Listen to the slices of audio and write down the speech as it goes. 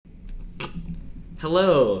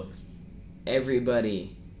Hello,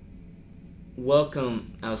 everybody.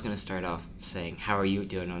 Welcome. I was going to start off saying, how are you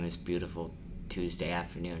doing on this beautiful Tuesday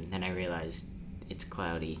afternoon? Then I realized it's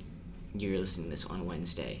cloudy. You're listening to this on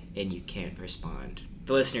Wednesday, and you can't respond.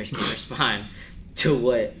 The listeners can't respond to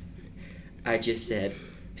what I just said.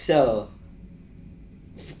 So,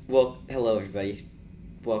 hello, everybody.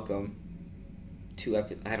 Welcome to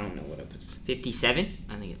I don't know what episode. 57?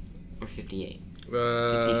 I think or 58.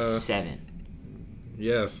 57.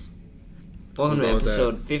 Yes. Welcome to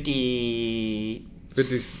episode 57.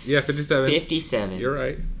 57. You're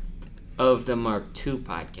right. Of the Mark II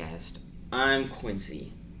podcast. I'm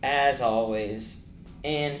Quincy, as always,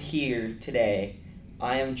 and here today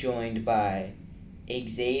I am joined by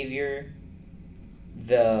Xavier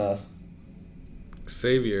the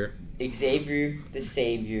Savior,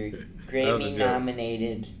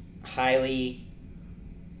 Grammy-nominated, highly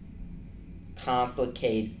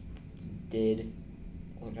complicated.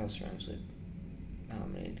 What else rhymes with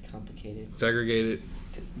nominated? Complicated. Segregated.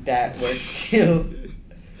 That works too.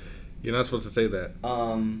 You're not supposed to say that.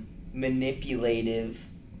 Manipulative.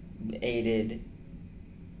 Aided.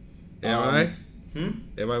 Am I? Am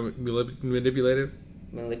I manipulative?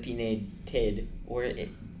 Manipulated or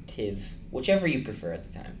tiv, whichever you prefer at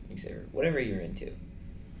the time, whatever you're into.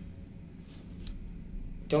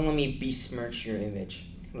 Don't let me besmirch your image.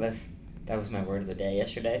 That was my word of the day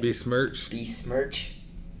yesterday. Besmirch? Besmirch.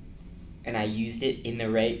 And I used it in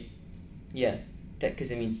the right... Yeah, that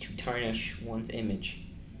because it means to tarnish one's image.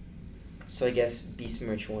 So I guess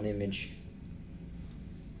besmirch one image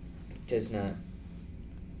does not...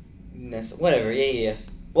 Whatever, yeah.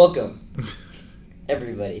 Welcome,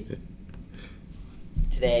 everybody.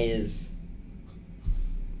 Today is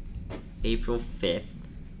April 5th.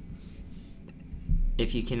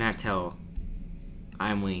 If you cannot tell,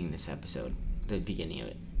 I'm winging this episode, the beginning of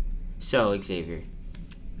it. So, Xavier.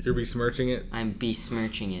 You're besmirching it? I'm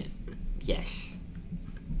besmirching it. Yes.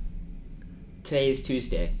 Today is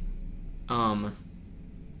Tuesday.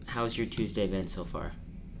 How's your Tuesday been so far?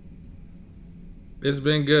 It's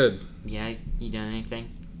been good. Yeah, you done anything?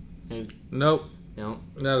 Nope. No?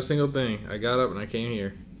 Not a single thing. I got up and I came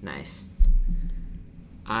here. Nice.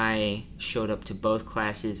 I showed up to both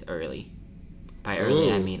classes early. By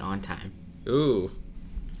early, I mean on time. Ooh.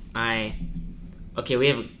 Let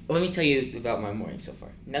me tell you about my morning so far.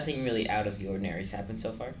 Nothing really out of the ordinary has happened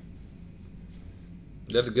so far.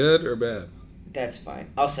 That's good or bad? That's fine.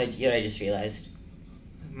 Also, I just realized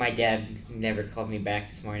my dad never called me back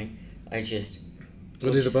this morning. Was he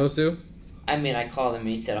supposed to? I mean, I called him and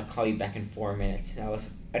he said, I'll call you back in 4 minutes. That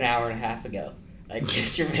was an hour and a half ago. I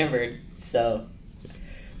just remembered. So,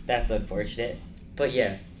 that's unfortunate. But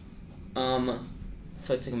yeah. So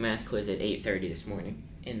I took a math quiz at 8:30 this morning.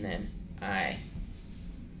 And then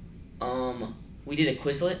we did a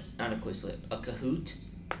Quizlet. Not a Quizlet. A Kahoot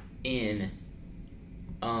in,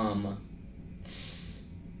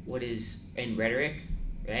 in rhetoric,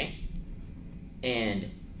 right?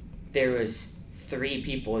 And there was 3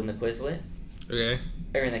 people in the Quizlet. Okay.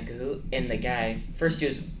 Or in the Kahoot. And the guy, first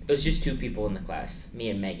it was just 2 people in the class, me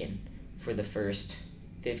and Megan, for the first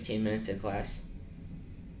 15 minutes of class.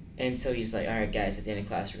 And so he's like, alright guys, at the end of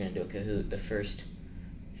class we're going to do a Kahoot.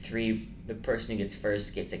 The person who gets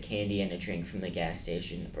first gets a candy and a drink from the gas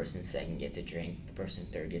station. The person second gets a drink. The person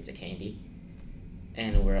third gets a candy.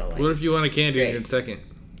 And we're all like... What if you want a candy great. in second?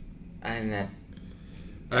 And that...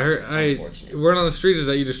 Word on the street is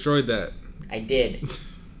that you destroyed that. I did.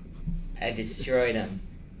 I destroyed him.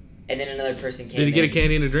 And then another person came in. Did he get a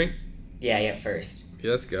candy and a drink? Yeah, I got first.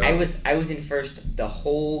 Yeah, let's go. I was in first the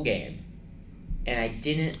whole game. And I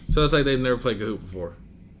didn't... So it's like they've never played Kahoot before.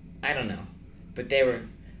 I don't know. But they were...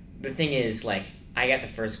 The thing is, like, I got the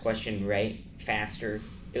first question right faster.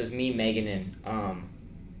 It was me, Megan, and,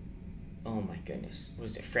 oh my goodness. What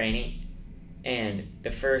was it? Franny. And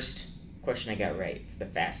the first question I got right, the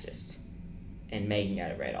fastest. And Megan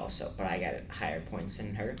got it right also, but I got it higher points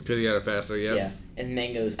than her. Because you got it faster, yeah. Yeah. And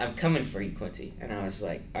Megan goes, I'm coming for you, Quincy. And I was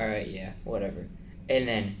like, alright, yeah, whatever. And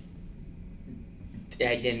then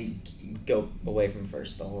I didn't go away from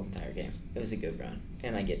first the whole entire game. It was a good run.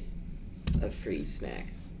 And I get a free snack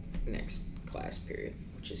next class period,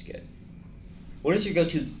 which is good. What is your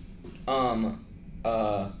go-to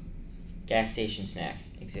gas station snack,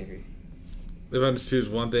 Xavier? If I had to choose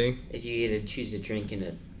one thing? If you had to choose a drink and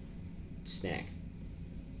a snack.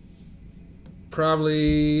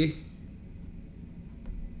 Probably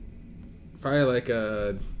like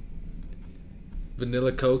a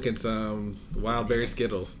vanilla Coke and some wild berry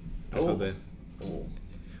Skittles or something. Oh.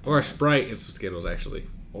 Or a Sprite and some Skittles, actually.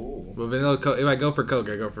 Oh. But vanilla Coke. If I go for Coke,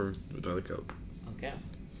 I go for vanilla Coke. Okay.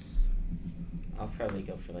 I'll probably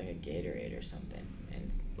go for like a Gatorade or something,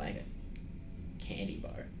 and like a candy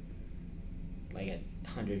bar, like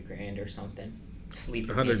 $100,000 or something.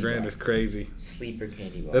 Sleeper. $100,000 is crazy. Sleeper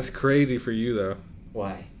candy bar. That's crazy for you though.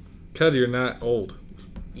 Why? Because you're not old.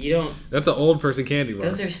 You don't. That's an old person candy bar.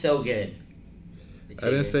 Those are so good. I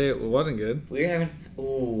didn't say it wasn't good. We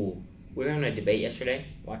were having a debate yesterday,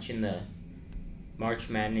 watching the March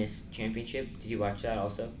Madness Championship. Did you watch that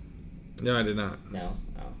also? No, I did not. No?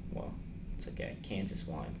 Oh, well, it's okay. Kansas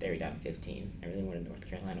won. They were down 15. I really wanted North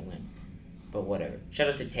Carolina to win. But whatever. Shout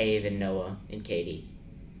out to Tave and Noah and Katie.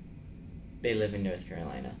 They live in North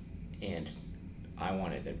Carolina. And I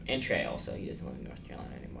wanted them. And Trey also. He doesn't live in North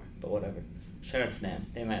Carolina anymore. But whatever. Shout out to them.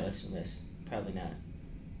 They might listen to this. Probably not.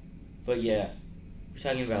 But yeah. We're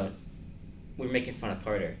talking about... We're making fun of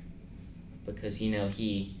Carter. Because, he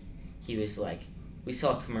was like... We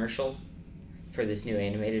saw a commercial for this new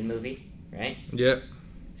animated movie, right? Yep.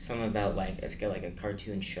 Something about, like, it's got, like, a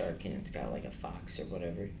cartoon shark and it's got, like, a fox or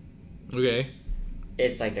whatever. Okay.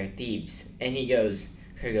 It's like they're thieves. And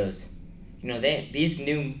Carter goes, these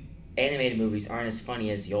new animated movies aren't as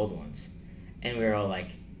funny as the old ones. And we were all like,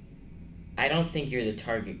 I don't think you're the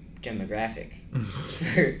target demographic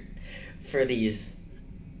for these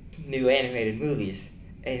new animated movies.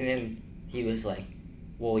 And then he was like,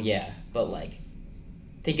 well, yeah, but, like,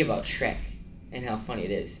 think about Shrek and how funny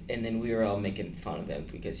it is. And then we were all making fun of him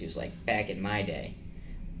because he was like, back in my day,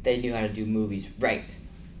 they knew how to do movies right.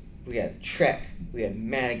 We had Shrek. We had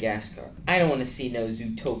Madagascar. I don't want to see no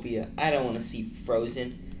Zootopia. I don't want to see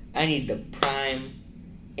Frozen. I need the prime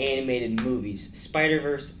animated movies.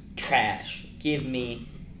 Spider-Verse, trash. Give me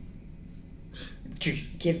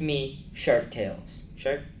Shark Tales.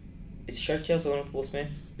 Is Shark Tales the one with Will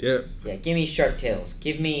Smith? Yep. Yeah, give me Shark Tales.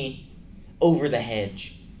 Give me Over the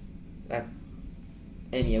Hedge.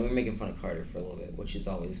 And yeah, we're making fun of Carter for a little bit, which is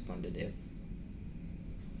always fun to do.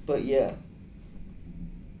 But yeah.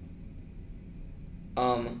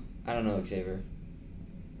 I don't know, Xavier.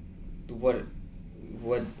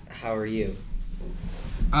 How are you?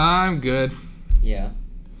 I'm good. Yeah.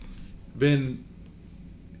 Been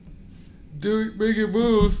making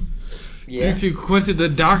moves. Yeah. Due to Quincy the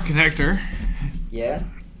Dot Connector. Yeah.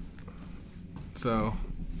 So,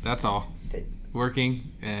 that's all.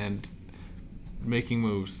 Working and making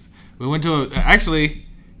moves. We went to actually,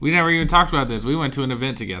 we never even talked about this. We went to an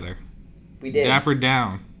event together. We did. Dapper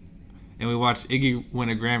Down. And we watched Iggy win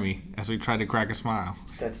a Grammy as we tried to crack a smile.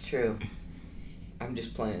 That's true. I'm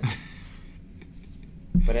just playing.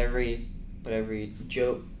 But every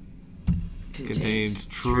joke contains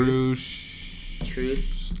true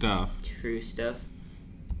stuff. True stuff.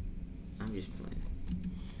 I'm just playing.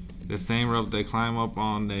 The same rope they climb up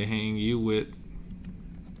on, they hang you with.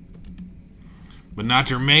 But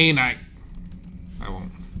not your main. I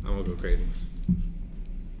won't go crazy.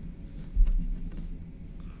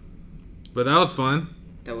 But that was fun.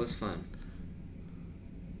 That was fun.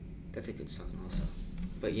 That's a good song also.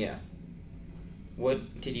 But yeah.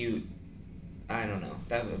 What did you... I don't know.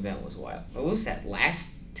 That event was wild. What was that?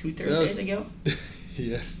 Last 2 Thursdays ago?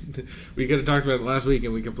 Yes. We could have talked about it last week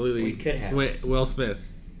and we completely... We could have. Went Will Smith.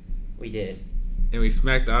 We did. And we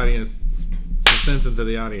smacked the audience. Some sense into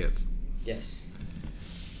the audience. Yes.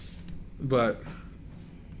 But...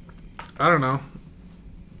 I don't know.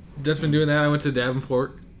 Just been doing that. I went to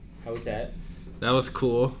Davenport. How was that? That was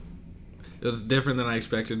cool. It was different than I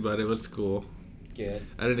expected, but it was cool. Good.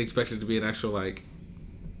 I didn't expect it to be an actual, like,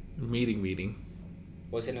 meeting.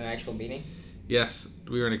 Was it an actual meeting? Yes.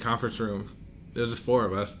 We were in a conference room. There was just 4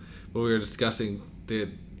 of us, but we were discussing the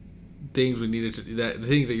things the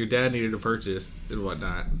things that your dad needed to purchase and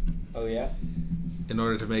whatnot. Oh, yeah? In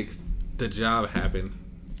order to make the job happen.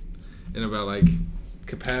 And about, like,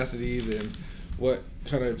 capacities and what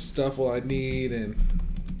kind of stuff will I need, and...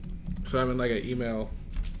 So I'm in like an email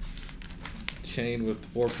chain with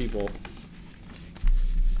 4 people.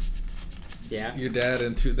 Yeah. Your dad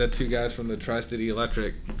and 2 guys from the Tri-City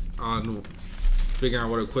Electric on figuring out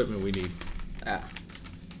what equipment we need. Ah.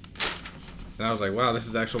 And I was like, wow, this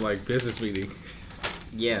is actual like business meeting.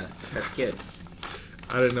 Yeah, that's good.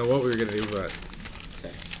 I didn't know what we were gonna do, but.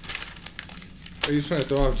 Sorry. Are you trying to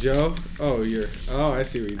throw off Joe? Oh, I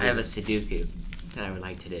see what you did. I have a Sudoku that I would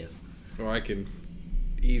like to do. Oh, I can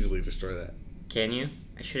easily destroy that. Can you?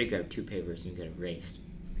 I should have grabbed 2 papers and we could have raced.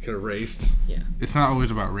 Could have raced? Yeah. It's not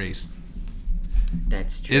always about race.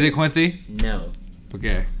 That's true. Is it, Quincy? No.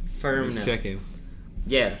 Okay. Firm Just no. checking.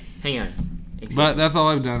 Yeah, hang on. Exactly. But that's all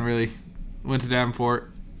I've done, really. Went to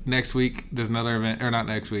Davenport. Next week, there's another event. Or not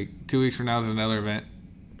next week. 2 weeks from now, there's another event.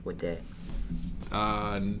 What day?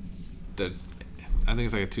 I think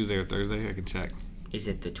it's like a Tuesday or Thursday. I can check. Is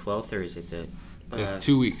it the 12th or is it the? It's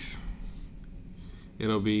 2 weeks.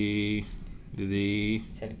 It'll be the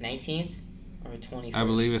 19th or 21st. I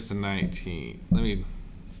believe it's the 19th. Let me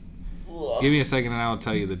give me a second and I'll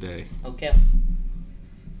tell you the day. Okay.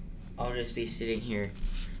 I'll just be sitting here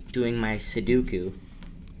doing my Sudoku.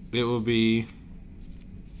 It will be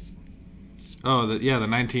the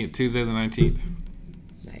 19th, Tuesday the 19th.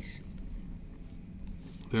 Nice.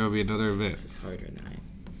 There will be another event. This is harder than I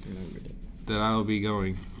remembered it. That I will be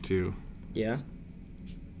going to. Yeah?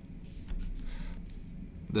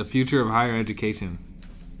 The Future of Higher Education.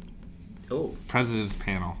 Oh. President's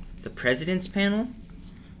Panel. The President's Panel?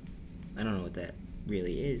 I don't know what that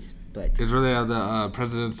really is, but... It's where they have the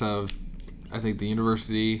presidents of, I think, the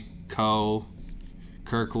University,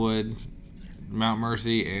 Kirkwood, Mount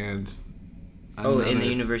Mercy, and... in the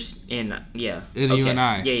university... yeah. In the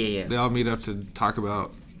UNI. Yeah. They all meet up to talk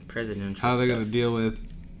about presidential how they're stuff. going to deal with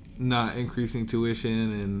not increasing tuition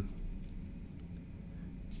and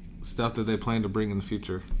stuff that they plan to bring in the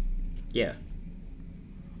future. Yeah.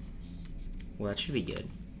 Well, that should be good.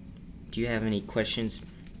 Do you have any questions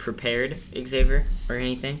prepared, Xavier, or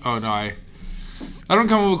anything? Oh, no, I don't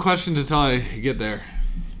come up with questions until I get there.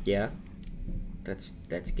 Yeah? That's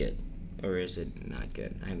good. Or is it not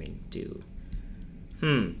good? I mean,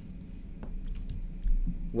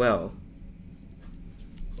 Well,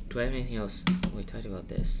 do I have anything else? We talked about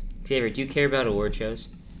this. Xavier, do you care about award shows?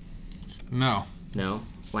 No. No?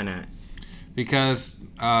 Why not? Because,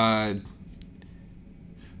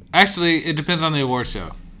 actually, it depends on the award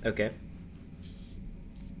show. Okay.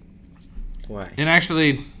 Why? And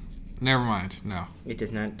actually, never mind. No. It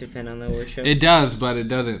does not depend on the award show? It does, but it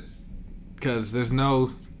doesn't. Because there's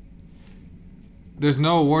no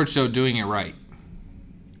award show doing it right.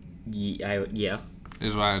 Yeah.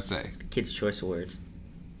 Is what I would say. Kids' Choice Awards.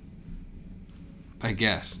 I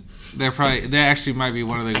guess. They actually might be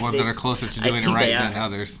one of the ones that are closer to doing it right than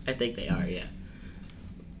others. I think they are, yeah.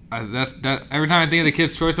 Every time I think of the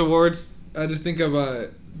Kids' Choice Awards, I just think of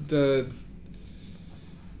the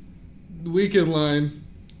weekend line.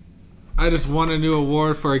 I just won a new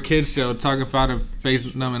award for a kids show talking about a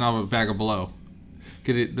face numbing off a bag of blow.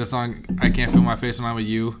 Because the song "I Can't Feel My Face When I'm With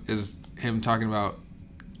You" is him talking about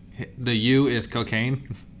the "you" is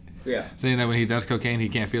cocaine. Yeah. Saying that when he does cocaine, he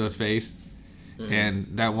can't feel his face. Mm-hmm. And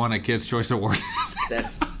that won a Kids' Choice Award.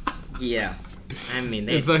 Yeah. I mean,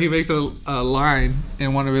 and so he makes a line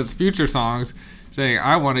in one of his future songs saying,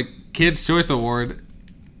 "I won a Kids' Choice Award,"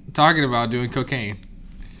 talking about doing cocaine.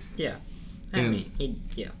 Yeah.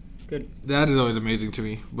 Good. That is always amazing to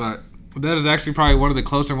me. But that is actually probably one of the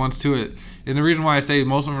closer ones to it. And the reason why I say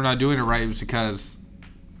most of them are not doing it right is because,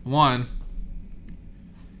 one,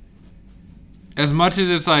 as much as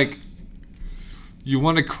it's like you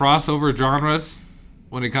want to cross over genres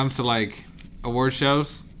when it comes to like award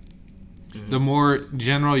shows, the more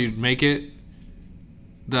general you make it,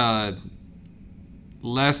 the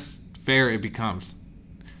less fair it becomes.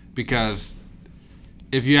 Because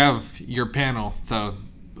if you have your panel, so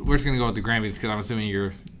we're just going to go with the Grammys because I'm assuming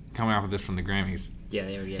you're coming off of this from the Grammys. Yeah,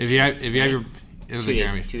 they were If you have your... It was the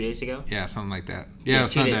Grammys. 2 days ago? Yeah, something like that. Yeah, it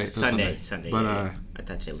was Sunday. Sunday. But I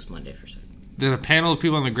thought today was Monday for a second. There's a panel of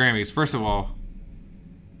people on the Grammys. First of all,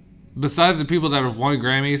 besides the people that have won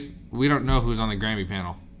Grammys, we don't know who's on the Grammy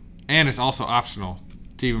panel. And it's also optional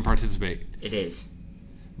to even participate. It is.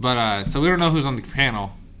 But, so we don't know who's on the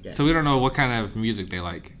panel. Yes. So we don't know what kind of music they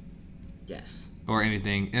like. Yes. Or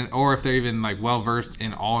anything. Or if they're even, like, well-versed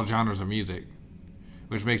in all genres of music.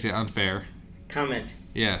 Which makes it unfair. Comment.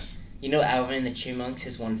 Yes. You know Alvin and the Chipmunks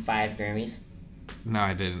has won 5 Grammys? No,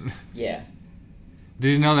 I didn't. Yeah. Did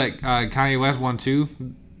you know that Kanye West won 2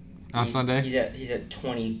 on Sunday? He's at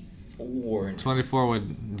 24. 24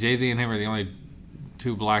 with Jay-Z and him are the only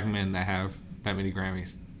 2 black men that have that many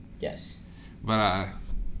Grammys. Yes. But,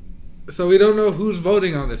 so we don't know who's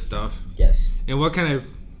voting on this stuff. Yes. And what kind of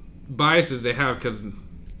biases they have, because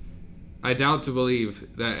I doubt to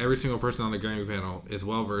believe that every single person on the Grammy panel is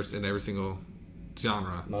well-versed in every single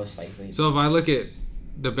genre. Most likely. So if I look at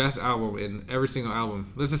the best album in every single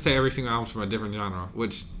album, let's just say every single album's from a different genre,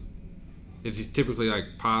 which is typically like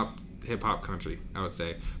pop, hip-hop, country, I would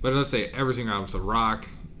say. But let's say every single album's a rock.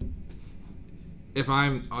 If I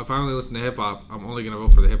only listen to hip-hop, I'm only going to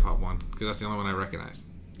vote for the hip-hop one, because that's the only one I recognize.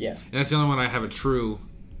 Yeah. And that's the only one I have a true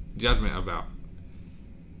judgment about.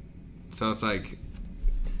 So it's like...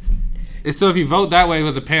 So if you vote that way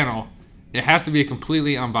with a panel, it has to be a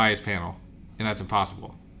completely unbiased panel, and that's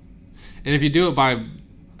impossible. And if you do it by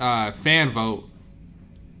fan vote,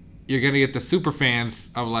 you're going to get the super fans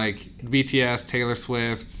of like BTS, Taylor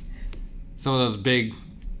Swift, some of those big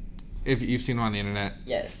if you've seen them on the internet.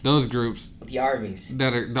 Yes. Those groups. The armies.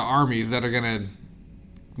 That are the armies that are gonna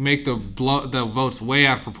make the votes way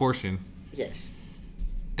out of proportion. Yes.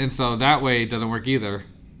 And so that way it doesn't work either.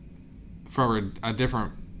 For a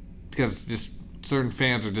different, because just certain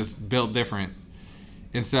fans are just built different.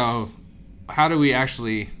 And so, how do we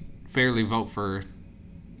actually fairly vote for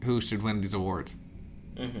who should win these awards?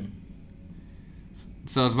 Mm-hmm.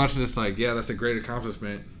 So as much as it's like, yeah, that's a great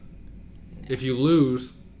accomplishment. If you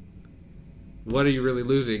lose, what are you really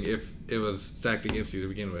losing if it was stacked against you to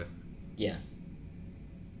begin with? Yeah.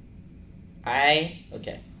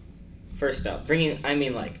 Okay. First up,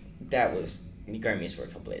 that was, the Grammys were a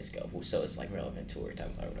couple days ago, so it's, like, relevant to what we're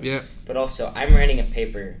talking about. Whatever. Yeah. But also, I'm writing a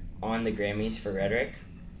paper on the Grammys for rhetoric,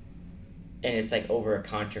 and it's, like, over a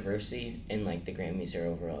controversy, and, like, the Grammys are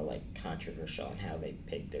overall, like, controversial on how they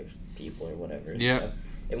pick their people or whatever. And yeah. Stuff.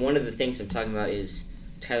 And one of the things I'm talking about is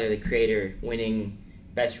Tyler, the Creator, winning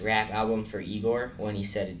Best Rap Album for Igor when he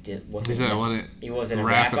said it wasn't a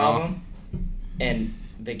rap album. And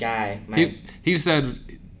the guy... He said,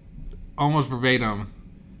 almost verbatim,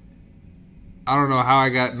 I don't know how I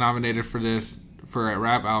got nominated for a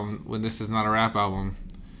rap album when this is not a rap album.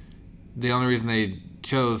 The only reason they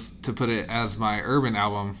chose to put it as my urban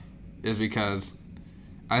album is because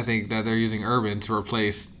I think that they're using urban to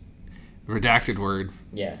replace the redacted word.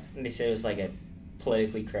 Yeah, and they said it was like a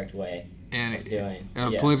politically correct way of doing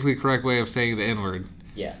it. Politically correct way of saying the N-word.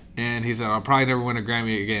 Yeah. And he said, I'll probably never win a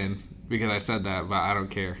Grammy again because I said that, but I don't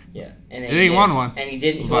care. Yeah. And he won one. And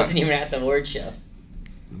he wasn't even at the award show.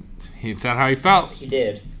 He said how he felt. He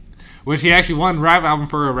did. Which he actually won rap album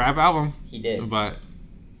for a rap album. He did. But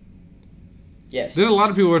yes. There's a lot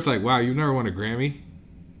of people where it's like, wow, you've never won a Grammy?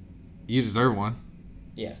 You deserve one.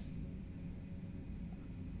 Yeah.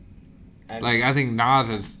 I think Nas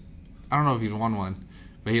has, I don't know if he's won one,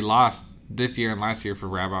 but he lost this year and last year for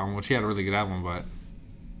rap album, which he had a really good album, but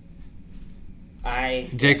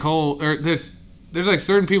J. Cole, or there's like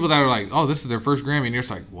certain people that are like, oh, this is their first Grammy, and you're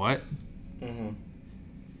just like, what? Mm-hmm.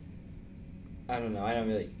 I don't know. I don't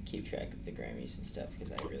really keep track of the Grammys and stuff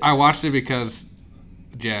because I watched it because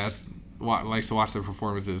Jazz likes to watch their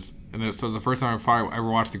performances, and so it was the first time I ever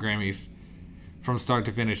watched the Grammys from start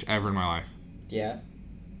to finish ever in my life. Yeah.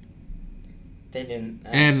 They didn't.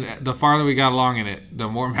 And the farther we got along in it, the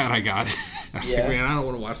more mad I got. I was like, man, I don't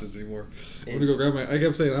want to watch this anymore. I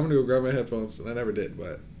kept saying, I'm going to go grab my headphones, and I never did,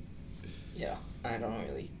 but. Yeah, I don't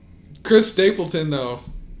really. Chris Stapleton, though,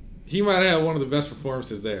 he might have one of the best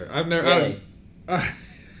performances there. I've never. Really? I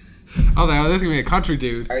was like, oh, this is going to be a country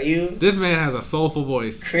dude. Are you? This man has a soulful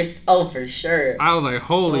voice. For sure. I was like,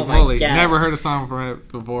 holy moly. Never heard a song from him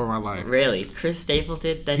before in my life. Really? Chris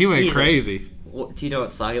Stapleton? He went crazy. Do you know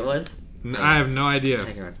what song it was? No, I have no idea.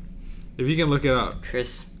 If you can look it up.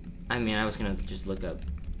 Chris, I was going to just look up,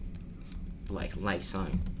 like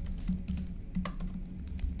song.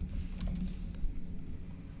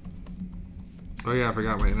 Oh, yeah, I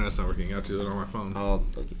forgot my internet's not working. I have to do it on my phone. Oh,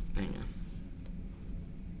 hang on.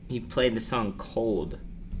 He played the song Cold.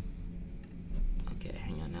 Okay,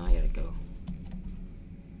 hang on. Now I gotta go.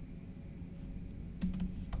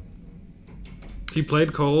 He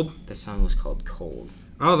played Cold? The song was called Cold.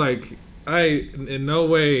 I was like, I in no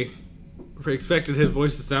way expected his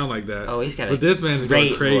voice to sound like that. Oh, he's got a But this man's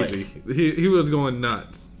going crazy. Voice. He was going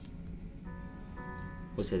nuts.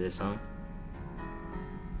 Was it this song?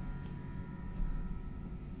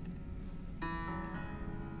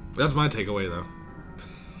 That's my takeaway, though.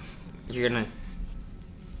 You're gonna...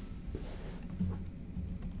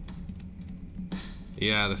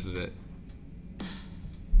 Yeah, this is it.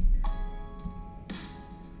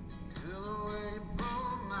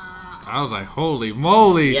 I was like, holy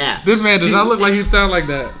moly. Yeah. This man does not look like he'd sound like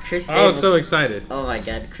that. Chris I was so excited. Oh my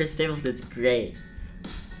god, Chris Stapleton's great.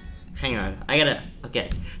 Hang on, okay.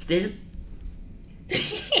 This...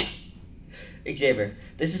 Xavier,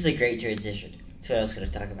 this is a great transition to what I was going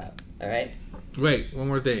to talk about, alright? Wait, one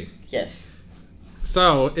more thing. Yes.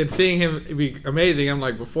 So, in seeing him be amazing, I'm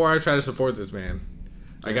like, before I try to support this man,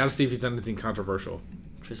 I got to see if he's done anything controversial.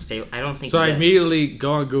 Chris Stapleton, I don't think so he I does. immediately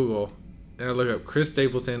go on Google and I look up Chris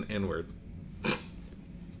Stapleton N-word.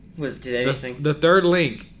 Did anything? The third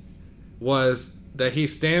link was that he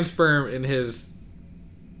stands firm in his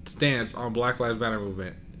stance on Black Lives Matter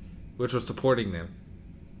movement, which was supporting them.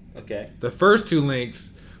 Okay. The first two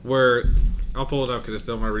links were, I'll pull it up because it's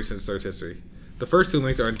still my recent search history. The first two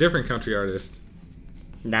links are a different country artist.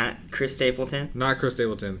 Not Chris Stapleton? Not Chris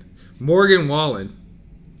Stapleton. Morgan Wallen.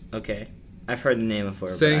 Okay. I've heard the name before.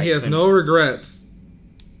 Saying he has no regrets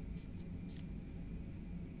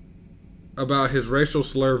about his racial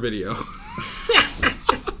slur video.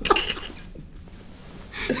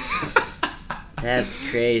 That's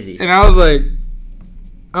crazy. And I was like,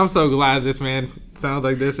 I'm so glad this man sounds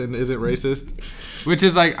like this and isn't racist. Which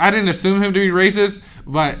is like, I didn't assume him to be racist,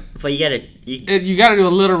 but you gotta you gotta do a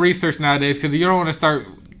little research nowadays because you don't want to start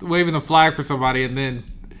waving the flag for somebody and then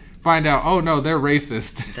find out, oh no, they're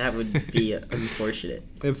racist. That would be unfortunate.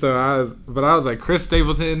 And so I was like, Chris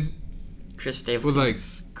Stapleton was like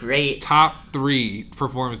great top 3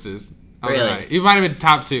 performances of the Really? night. He might have been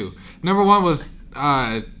top 2. Number 1 was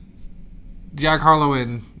Jack Harlow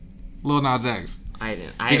and Lil Nas X.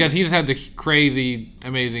 Because he just had the crazy,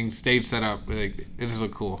 amazing stage setup. It just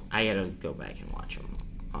looked cool. I gotta go back and watch them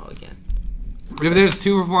all again. If there's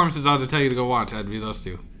 2 performances I'll just tell you to go watch, I'd be those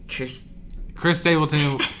 2. Chris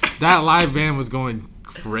Stapleton, that live band was going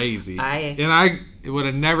crazy. And I would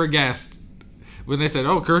have never guessed when they said,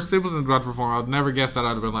 "Oh, Chris Stapleton's about to perform." I would never guess that. I'd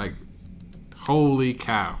have been like, "Holy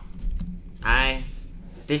cow!"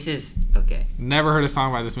 This is okay. Never heard a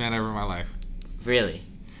song by this man ever in my life. Really?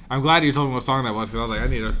 I'm glad you told me what song that was because I was like, I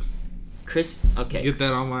need to get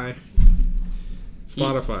that on my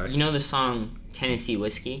Spotify. You know the song Tennessee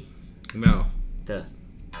Whiskey? No.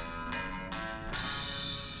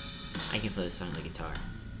 I can play this song on the guitar.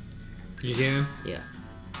 You can? Yeah.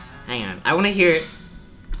 Hang on. I want to hear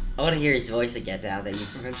his voice again now that you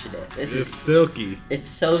mentioned it. It's silky. It's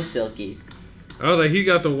so silky. I was like, he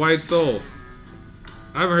got the white soul.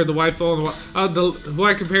 I haven't heard the white soul in a while. Who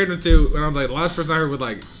I compared him to when I was like, the last person I heard with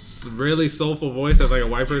like really soulful voice as like a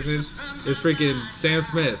white person is freaking Sam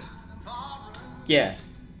Smith. Yeah.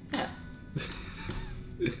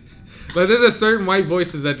 But there's a certain white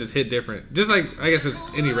voices that just hit different. Just like, I guess it's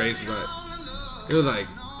any race, but it was like,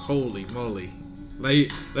 holy moly.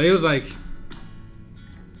 Like it was like,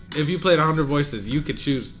 if you played 100 voices, you could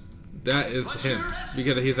choose that is him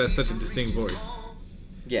because he's had such a distinct voice.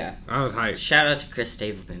 Yeah. I was hyped. Shout out to Chris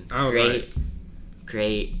Stapleton. I was hyped.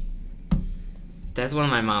 Great. That's one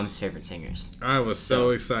of my mom's favorite singers. I was so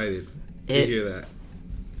excited to hear that.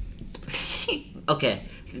 Okay.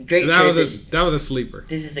 Great transition. That was a sleeper.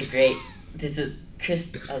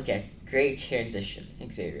 Great transition,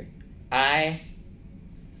 Xavier. I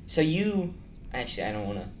don't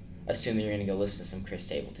want to assume that you're going to go listen to some Chris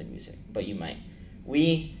Stapleton music, but you might.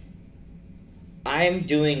 I'm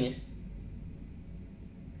doing,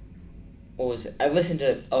 I listened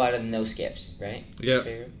to a lot of no skips, right? Yeah.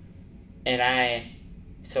 And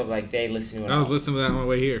they listen to it. I was listening to that on my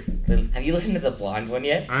way here. Have you listened to the blonde one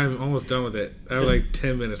yet? I'm almost done with it. I have like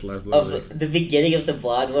 10 minutes left. The beginning of the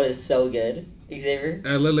blonde one is so good, Xavier.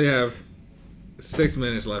 I literally have 6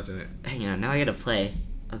 minutes left in it. Hang on, now I gotta play.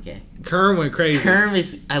 Okay. Kerm went crazy.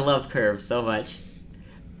 I love Kerm so much.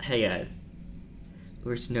 Hang on.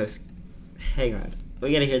 Hang on.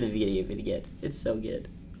 We gotta hear the beginning of it again. It's so good.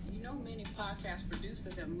 You know, many podcast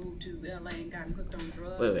producers have moved to LA and gotten hooked on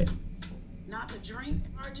drugs. Wait. Not to drink,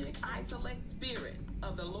 Arctic, isolate spirit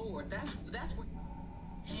of the Lord. That's what.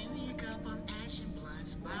 Hand me a cup of ash and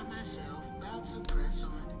blunts by myself, about to press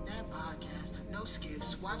on that podcast. No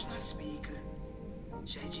skips, watch my speaker.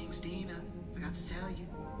 Shay Jinx Dina, forgot to tell you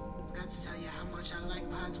how much I like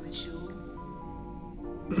pods with you.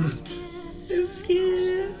 No skips. No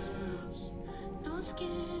skips. No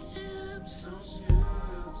skips.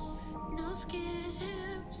 No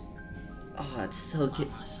skips. Oh, it's so good.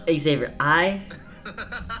 Xavier, I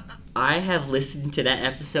have listened to that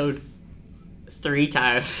episode 3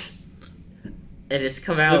 times. And it's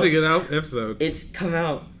come out. It's a good episode. It's come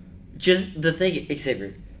out. Just the thing,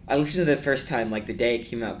 Xavier, I listened to it the first time, like the day it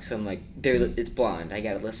came out, because I'm like, it's blonde. I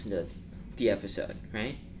gotta listen to the episode,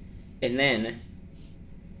 right? And then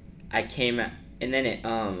I came out, and then it,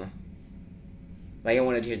 I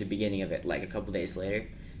wanted to hear the beginning of it, like a couple days later.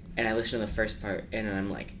 And I listened to the first part, and then I'm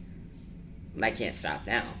like, I can't stop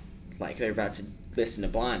now. Like, they're about to listen to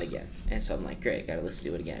Blonde again. And so I'm like, great, gotta listen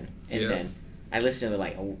to it again. And then I listened to it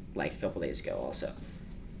like a couple days ago also.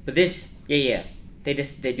 But this, they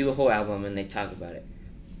do a whole album and they talk about it.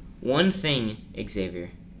 One thing, Xavier,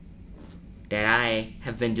 that I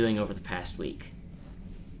have been doing over the past week,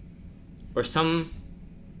 or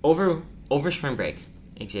over spring break,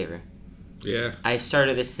 Xavier. Yeah. I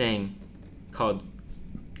started this thing called,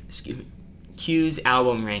 Q's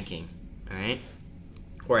album ranking. Alright?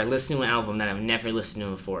 Where I listen to an album that I've never listened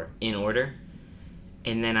to before in order,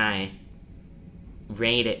 and then I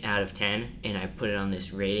rate it out of 10, and I put it on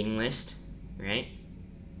this rating list, right?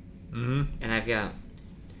 Mm-hmm. And I've got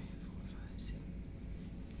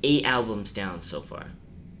 8 albums down so far.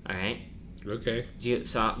 Alright? Okay. Do you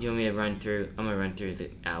want me to run through? I'm going to run through the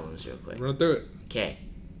albums real quick. Run through it. Okay.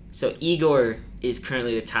 So Igor is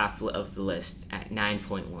currently the top of the list at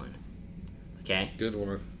 9.1. Okay? Good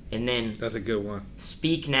one. And then that's a good one.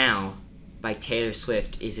 Speak Now by Taylor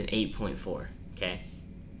Swift is an 8.4. Okay,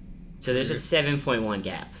 so there's a 7.1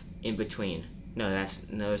 gap in between. No, it's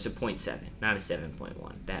a 0.7, not a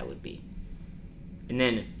 7.1. That would be. And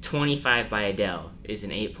then 25 by Adele is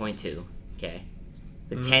an 8.2. Okay,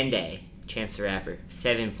 the 10-day Chance the Rapper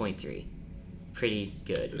 7.3. Pretty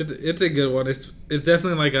good. It's a good one. It's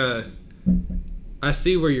definitely like a I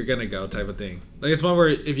see where you're gonna go type of thing. Like it's one where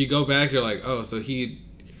if you go back, you're like, oh, so he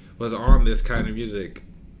was on this kind of music.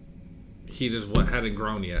 He just hadn't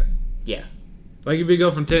grown yet. Yeah. Like if you go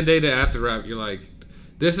from 10 Day to acid rap, you're like,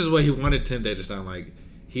 this is what he wanted 10 Day to sound like.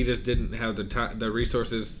 He just didn't have the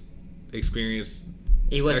resources, experience.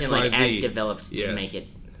 He wasn't XYZ. like as developed to Yes. make it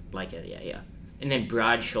like it. Yeah. And then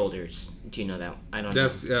Broad Shoulders. Do you know that? I don't know.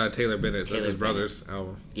 That's Taylor Bennett. Taylor That's his Bennett. brother's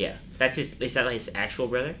album. Yeah. That's his. Is that like his actual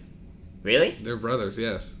brother? Really? They're brothers,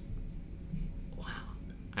 yes. Wow.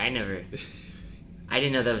 I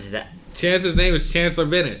didn't know that was that. Chance's name is Chancellor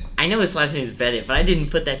Bennett. I know his last name is Bennett, but I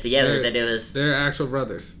didn't put that together. That it was. They're actual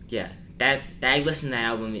brothers. Yeah. That I listened to that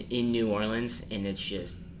album in New Orleans, and it's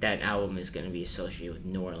just that album is going to be associated with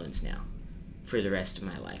New Orleans now, for the rest of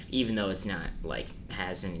my life. Even though it's not like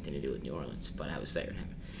has anything to do with New Orleans, but I was there.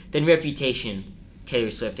 Then Reputation,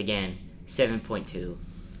 Taylor Swift again, 7.2.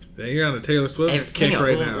 Then you're on the Taylor Swift kick Hang on,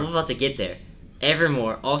 right we're now. about to get there.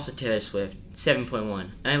 Evermore, also Taylor Swift, 7.1.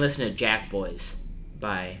 And I listened to Jack Boys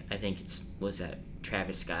by, I think was that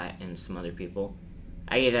Travis Scott and some other people.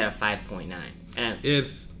 I gave that a 5.9.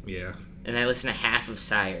 And I listened to Half of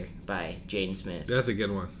Sire by Jaden Smith. That's a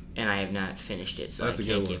good one. And I have not finished it, so That's a I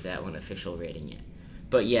good can't one. give that one official rating yet.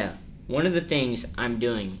 But yeah, one of the things I'm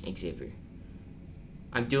doing, Xavier,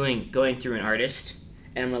 going through an artist,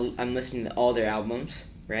 and I'm listening to all their albums,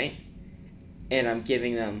 right? And I'm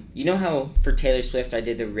giving them, you know how for Taylor Swift I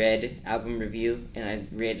did the Red album review and I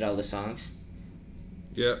rated all the songs?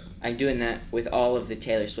 Yep. I'm doing that with all of the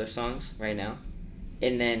Taylor Swift songs right now.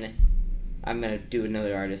 And then I'm going to do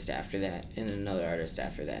another artist after that, and another artist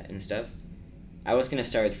after that and stuff. I was going to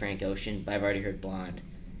start with Frank Ocean, but I've already heard Blonde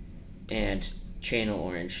and Channel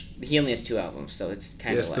Orange. He only has 2 albums, so it's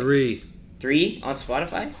kind of Yes, like... 3. 3 on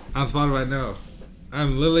Spotify? On Spotify, no.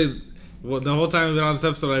 I'm literally... Well, the whole time I've been on this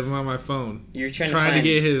episode, I've been on my phone. You're trying to to find...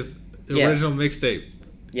 get his original mixtape.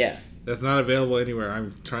 Yeah. That's not available anywhere.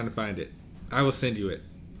 I'm trying to find it. I will send you it.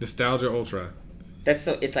 Nostalgia Ultra.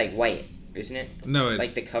 It's like white, isn't it? No, it's...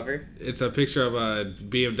 Like the cover? It's a picture of a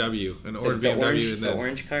BMW. An orange BMW. Orange, and the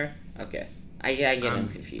orange car? Okay. I get them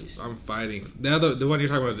confused. I'm fighting. The one you're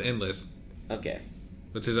talking about is Endless. Okay.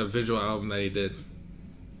 Which is a visual album that he did.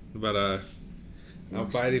 But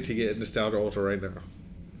I'm fighting to get Nostalgia Ultra right now.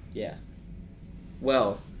 Yeah.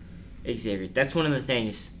 Well, Xavier, that's one of the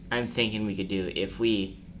things I'm thinking we could do if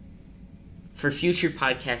we, for future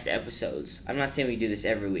podcast episodes, I'm not saying we do this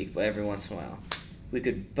every week, but every once in a while, we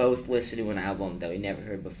could both listen to an album that we never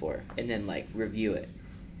heard before and then, like, review it.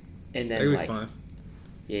 And then, That'd be like... fun.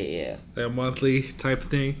 Yeah. A monthly type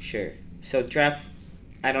thing. Sure. So,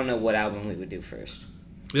 I don't know what album we would do first.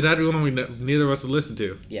 It had to be one neither of us would listen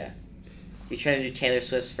to. Yeah. We try to do Taylor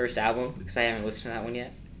Swift's first album, because I haven't listened to that one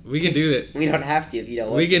yet. We can do it. We don't have to if you don't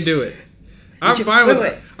want We to. can do it.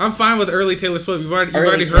 I'm fine with early Taylor Swift. You've already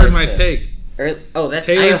Taylor heard my Swift. take. That's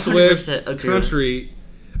Taylor I Swift 100% agree. country.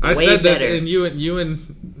 I Way said this, better. and you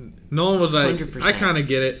and Nolan was like, 100%. I kind of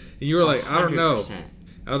get it, and you were like, I don't know. 100%.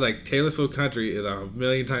 I was like, Taylor Swift country is a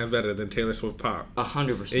million times better than Taylor Swift pop.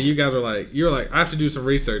 100%. And you guys were like, I have to do some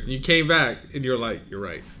research, and you came back, and you're like, you're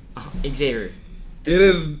right. Xavier. It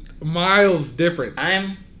is miles different.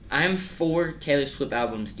 I'm 4 Taylor Swift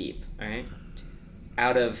albums deep. All right.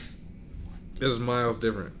 Out of. It is miles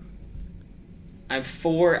different. I'm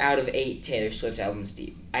 4 out of 8 Taylor Swift albums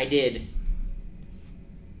deep.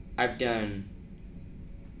 I've done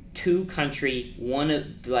 2 country, one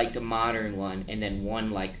of like the modern one, and then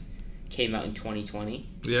one like came out in 2020.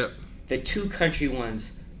 Yep. The 2 country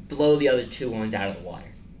ones blow the other 2 ones out of the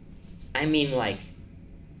water. I mean, like,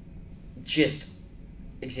 just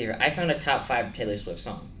Xavier. I found a top 5 Taylor Swift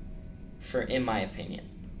song, in my opinion,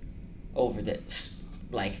 over this.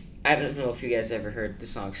 Like, I don't know if you guys ever heard the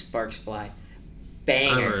song "Sparks Fly."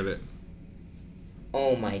 Banger. I heard it.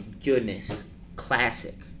 Oh my goodness,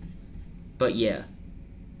 classic. But yeah,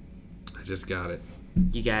 I just got it.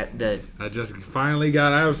 you got the. I just finally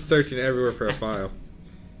got it. I was searching everywhere for a file.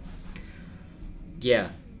 Yeah,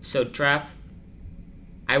 so drop.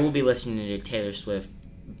 I will be listening to Taylor Swift.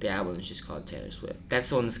 The album is just called Taylor Swift. That's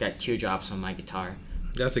the one that's got teardrops on my guitar.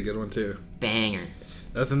 That's a good one, too. Banger.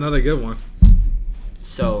 That's another good one.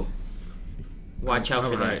 So, watch out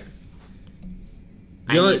for that.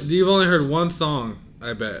 You've only heard one song,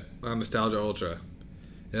 I bet, on Nostalgia Ultra.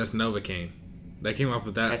 And that's Novocaine. that came off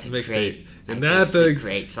with that That's a mixtape. great- And I think that's it's a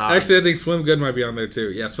great song. Actually, I think Swim Good might be on there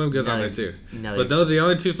too. Yeah, Swim Good's on No, there too. no, But those are the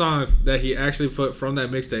only 2 songs that he actually put from that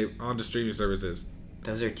mixtape onto streaming services.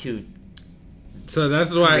 Those are 2 So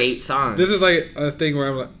that's why great songs. this is like a thing where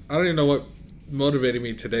I'm like, I don't even know what motivated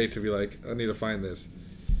me today to be like, I need to find this.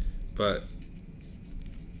 But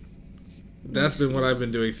that's been what I've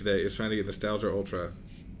been doing today, is trying to get Nostalgia Ultra.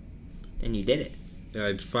 And you did it. And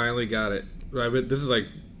I finally got it. This is like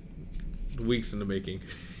weeks in the making.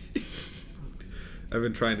 I've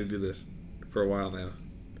been trying to do this for a while now.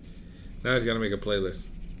 Now I just got to make a playlist.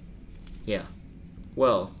 Yeah.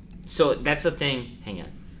 Well, so that's the thing. Hang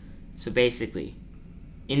on. So basically,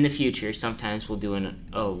 in the future, sometimes we'll do an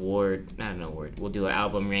award. Not an award. We'll do an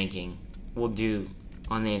album ranking. We'll do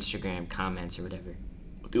on the Instagram comments or whatever.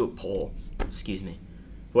 We'll do a poll. Excuse me.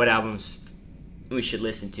 What albums we should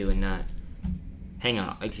listen to and not. Hang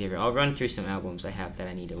on, Xavier. I'll run through some albums I have that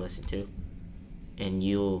I need to listen to, and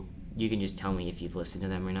you can just tell me if you've listened to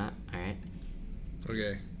them or not. All right.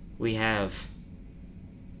 Okay. We have.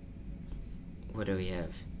 What do we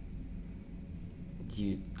have?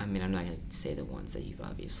 I'm not gonna say the ones that you've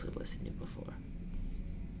obviously listened to before.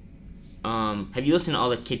 Have you listened to all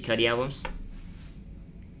the Kid Cudi albums?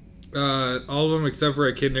 All of them except for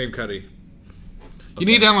A Kid Named Cudi. You Okay.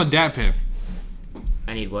 need to download DatPiff.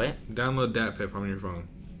 I need what? Download DatPiff on your phone.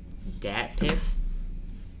 Dat Piff?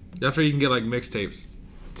 That's where you can get like mixtapes.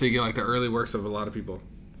 So you get like the early works of a lot of people.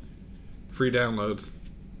 Free downloads.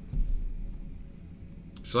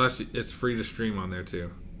 So actually, it's free to stream on there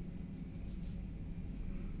too.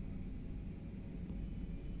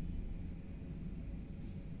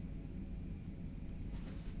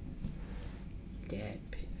 Dat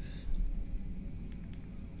Piff.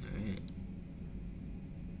 Alright.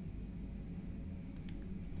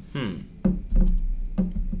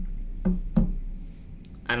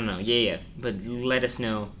 I don't know. Yeah. But let us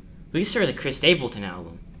know. We can start with the Chris Stapleton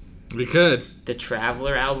album. We could. The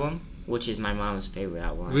Traveler album, which is my mom's favorite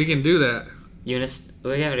album. We can do that. We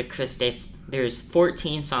have a Chris Stapleton. There's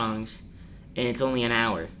 14 songs, and it's only an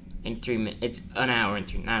hour and 3 minutes. It's an hour and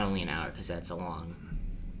 3. Not only an hour, because that's a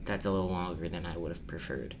little longer than I would have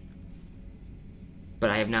preferred. But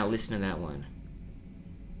I have not listened to that one.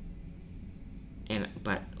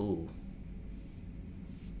 Ooh.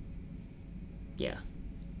 Yeah.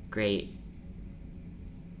 Great.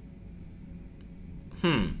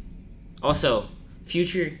 Also,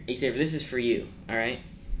 future Xavier, this is for you, alright?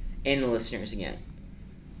 And the listeners again.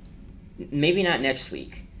 Maybe not next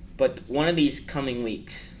week, but one of these coming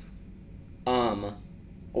weeks,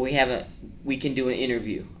 we can do an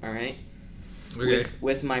interview, alright? Okay.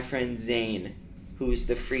 With my friend Zane, who's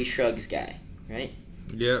the Free Shrugs guy, right?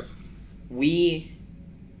 Yep.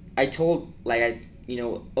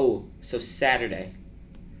 So Saturday,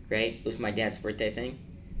 right, was my dad's birthday thing.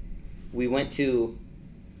 We went to,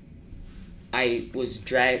 I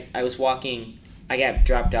got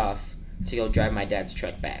dropped off to go drive my dad's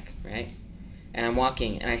truck back, right? And I'm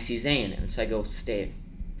walking, and I see Zane, and so I go stand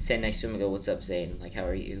next to him and go, "What's up, Zane? Like, how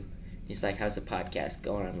are you?" He's like, "How's the podcast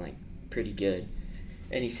going?" I'm like, "Pretty good."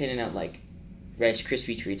 And he's handing out, like, Rice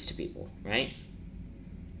Krispie treats to people, right?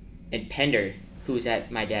 And Pender, who was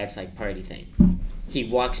at my dad's, like, party thing, he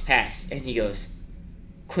walks past, and he goes,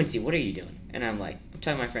 "Quincy, what are you doing?" And I'm like, "I'm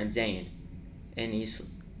talking to my friend Zane." And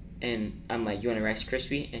I'm like, "You want a Rice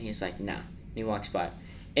Krispie?" And he's like, "Nah." And he walks by.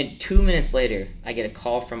 And 2 minutes later, I get a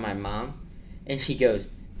call from my mom, and she goes,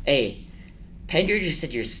 "Hey, Pender just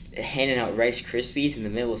said you're handing out Rice Krispies in the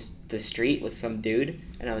middle of the street with some dude."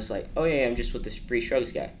 And I was like, "Oh, yeah, I'm just with this Free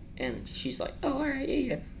Shrugs guy." And she's like, "Oh, all right,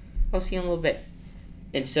 yeah. I'll see you in a little bit."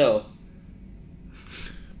 And so,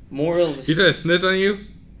 moral of the He tried to snitch on you?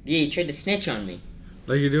 Yeah, he tried to snitch on me.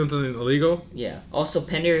 Like you're doing something illegal? Yeah. Also,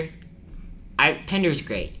 Pender's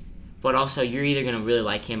great. But also, you're either going to really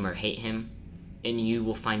like him or hate him. And you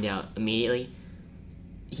will find out immediately.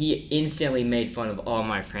 He instantly made fun of all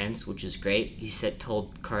my friends, which is great. He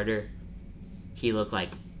told Carter he looked like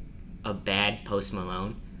a bad Post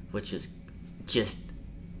Malone, which was just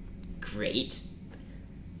great.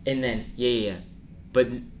 And then, yeah. But,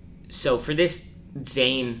 so for this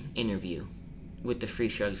Zane interview with the Free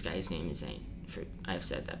Shrugs guy, his name is Zane. I've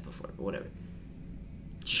said that before, but whatever.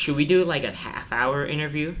 Should we do like a half-hour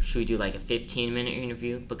interview? Should we do like a 15-minute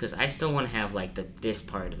interview? Because I still want to have like this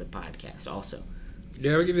part of the podcast also.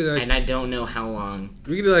 Yeah, we can do that. And I don't know how long.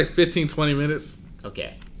 We can do like 15, 20 minutes.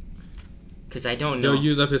 Okay. Because I don't know. Don't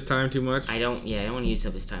use up his time too much. I don't want to use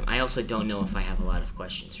up his time. I also don't know if I have a lot of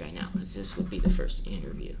questions right now, because this would be the first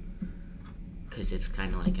interview. Because it's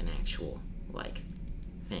kind of like an actual like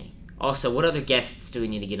thing. Also, what other guests do we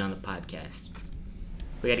need to get on the podcast?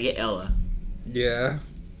 We got to get Ella. Yeah.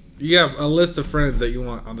 You have a list of friends that you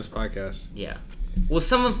want on this podcast. Yeah. Well,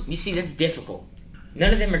 you see, that's difficult.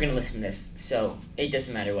 None of them are going to listen to this, so it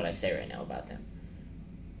doesn't matter what I say right now about them.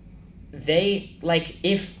 They,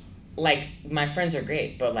 my friends are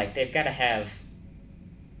great, but, they've got to have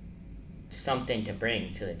something to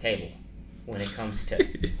bring to the table when it comes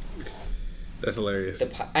to... That's hilarious.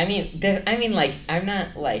 I'm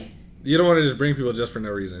not, You don't want to just bring people just for no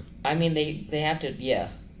reason. I mean, they have to, yeah.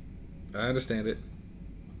 I understand it.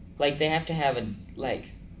 They have to have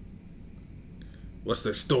What's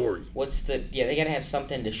their story? They gotta have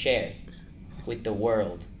something to share with the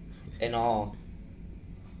world and all.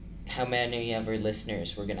 How many of our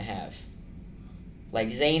listeners we're gonna have.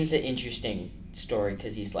 Zane's an interesting story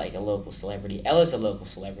because he's a local celebrity. Ella's a local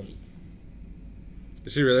celebrity.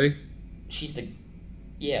 Is she really? She's the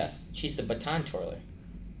baton twirler.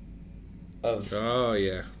 Oh,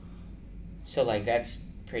 yeah. So, that's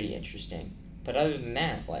pretty interesting. But other than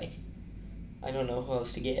that, I don't know who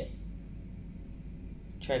else to get.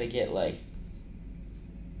 Try to get, I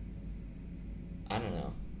don't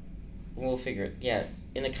know. We'll figure it. Yeah,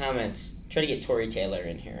 in the comments, try to get Tori Taylor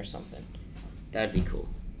in here or something. That'd be cool.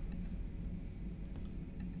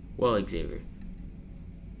 Well, Xavier,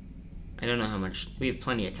 I don't know how much... We have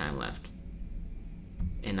plenty of time left.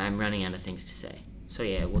 And I'm running out of things to say. So,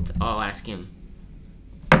 yeah, I'll ask him.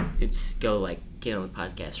 It's get on the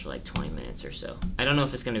podcast for 20 minutes or so. I don't know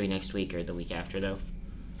if it's going to be next week or the week after, though.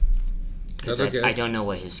 Because okay. I don't know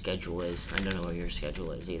what his schedule is. I don't know what your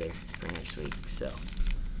schedule is either for next week. So,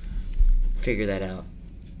 figure that out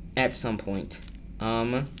at some point.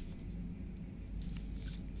 No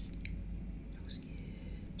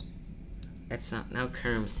skips. That's not... Now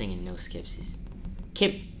Kerm singing no skips is...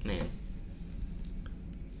 Man.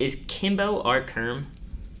 Is Kimbo our Kerm?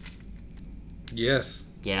 Yes.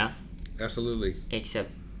 Yeah? Absolutely. Except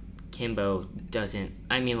Kimbo doesn't...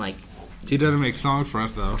 He doesn't make songs for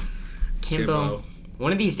us, though. Kimbo.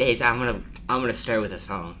 One of these days, I'm gonna start with a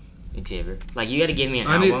song, Xavier. You gotta give me an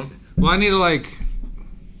album. I need to,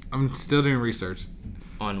 I'm still doing research.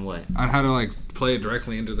 On what? On how to, play it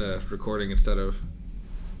directly into the recording instead of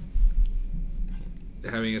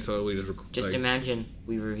having it so we just record. Just imagine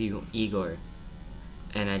we review Igor,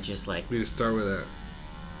 and I just, We just start with that.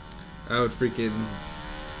 I would freaking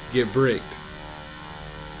get bricked.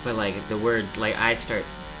 But, the word, I start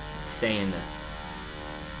saying the...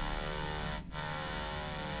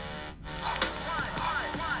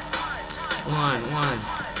 One.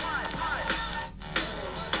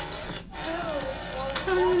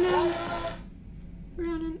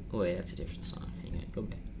 Oh, wait, that's a different song. Hang on, go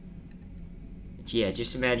back. Yeah,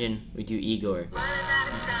 just imagine we do Igor.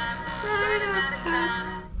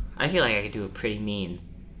 I feel like I could do it pretty mean.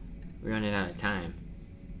 We're running out of time.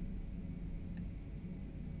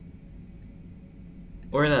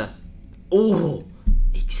 Or the... Oh!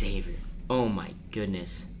 Xavier. Oh my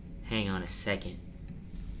goodness. Hang on a second.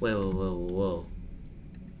 Whoa.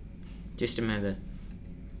 Just imagine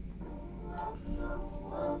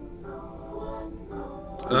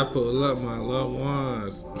I pull up my loved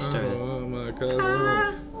ones. We started. My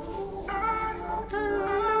cousins.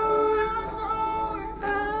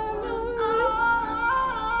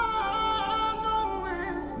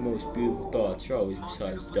 most beautiful thoughts are always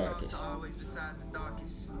besides the darkest.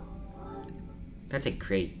 That's a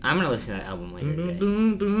great... I'm going to listen to that album later today.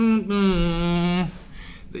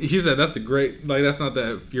 You said that's a great... that's not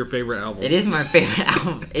your favorite album. It is my favorite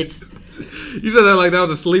album. It's... You said that that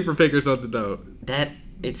was a sleeper pick or something, though.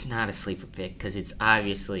 It's not a sleeper pick, because it's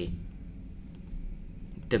obviously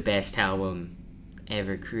the best album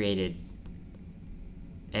ever created.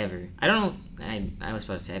 Ever. I don't know... I was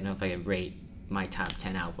about to say, I don't know if I could rate my top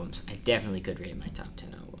 10 albums. I definitely could rate my top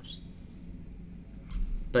 10 albums.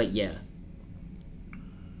 But yeah.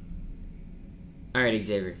 Alright,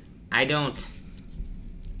 Xavier.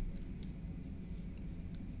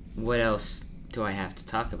 What else do I have to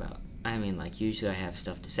talk about? I mean, usually I have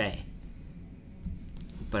stuff to say.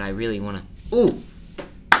 But I really want to... Ooh!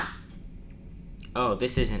 Oh,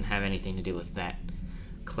 this doesn't have anything to do with that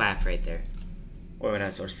clap right there. Or what I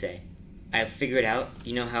was supposed to say. I figured out,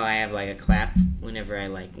 you know how I have, a clap whenever I,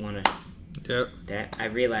 want to... Yep. That? I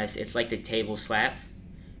realized it's like the table slap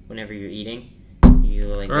whenever you're eating. You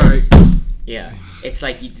go like All this. Right. Yeah. It's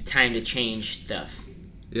the time to change stuff.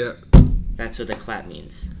 Yep. That's what the clap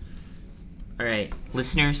means. Alright,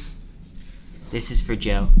 listeners, this is for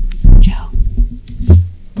Joe.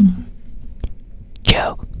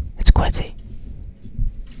 Joe, it's Quincy.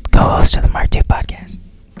 Co-host of the Mark II podcast.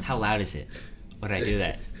 How loud is it when I do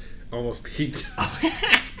that? Almost peaked.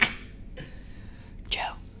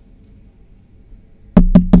 Joe.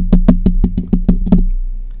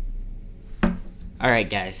 Alright,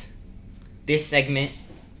 guys. This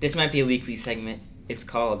might be a weekly segment. It's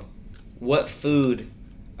called What Food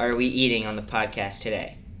Are We Eating on the Podcast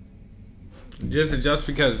Today? Just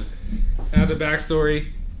because, as a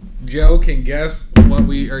backstory, Joe can guess what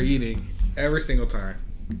we are eating every single time.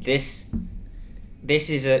 This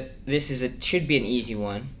should be an easy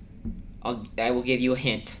one. I will give you a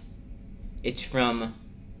hint. It's from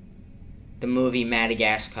the movie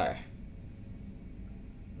Madagascar.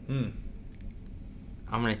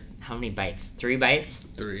 How many bites? 3 bites?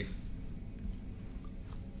 3.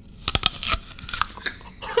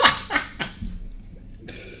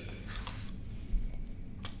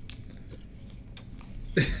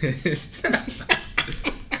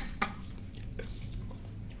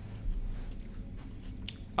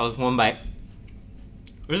 That was 1 bite.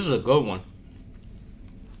 This is a good one.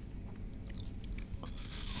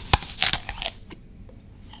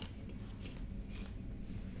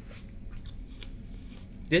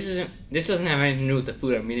 This doesn't have anything to do with the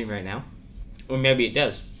food I'm eating right now. Or maybe it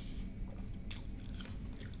does.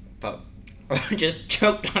 But I just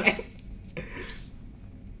choked on it.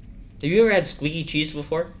 Have you ever had squeaky cheese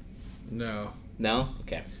before? No. No?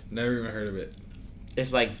 Okay. Never even heard of it.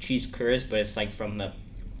 It's like cheese curds, but it's like from the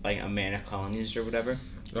Amana colonies or whatever.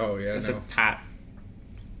 Oh, yeah, It's a top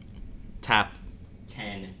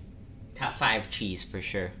 10, top 5 cheese for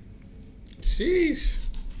sure. Sheesh.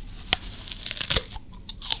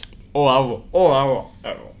 Oh.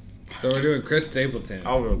 So we're doing Chris Stapleton.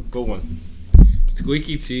 Oh, good one.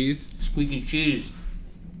 Squeaky cheese. Squeaky cheese.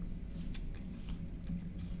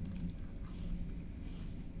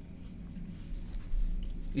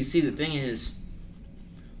 You see, the thing is,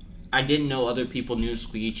 I didn't know other people knew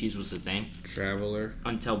squeaky cheese was a thing Traveler.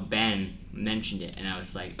 until Ben mentioned it, and I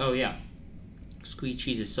was like, oh yeah, squeaky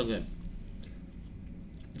cheese is so good.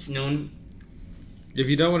 It's known... If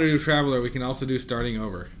you don't want to do Traveler, we can also do Starting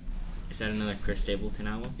Over. Is that another Chris Stapleton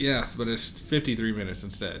album? Yes, but it's 53 minutes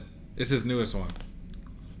instead. It's his newest one.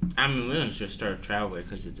 I mean, we're going to just start Traveler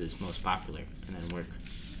because it's his most popular, and then work.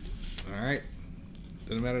 Alright.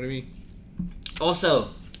 Doesn't matter to me. Also,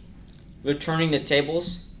 returning the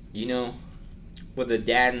tables, you know, with the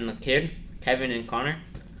dad and the kid, Kevin and Connor,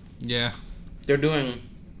 Yeah. they're doing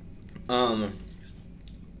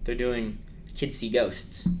Kids See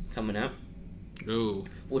Ghosts coming up, Ooh.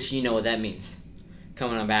 which you know what that means,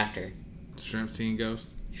 coming up after. Shrimp seeing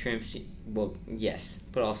ghost. Shrimp See, well, yes,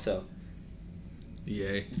 but also,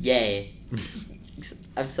 Yay. yay.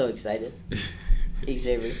 I'm so excited.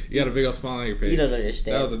 Xavier. You got a big old smile on your face. You don't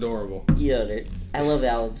understand. That was adorable. You don't understand. I love the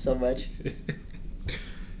album so much.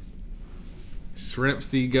 Shrimp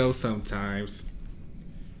see ghost sometimes.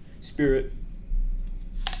 Spirit.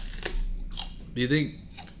 Do you think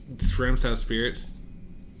shrimps have spirits?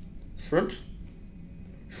 Shrimps?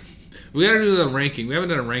 We gotta do a ranking. We haven't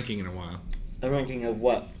done a ranking in a while. A ranking of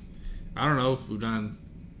what? I don't know if we've done.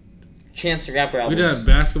 Chance the Rapper albums. We've done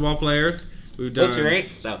basketball players. We've done. What's your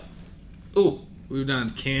rank stuff? Ooh. We've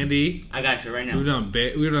done candy. I got you right now. We've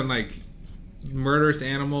done like murderous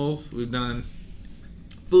animals. We've done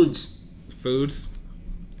Foods. foods.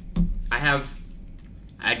 I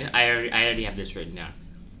already have this written down.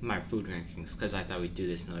 My food rankings, because I thought we'd do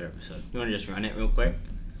this in another episode. You want to just run it real quick?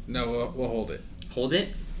 No, we'll hold it. Hold it?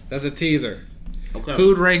 That's a teaser. Okay.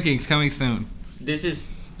 Food rankings coming soon. This is,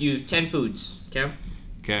 you 10 foods, okay?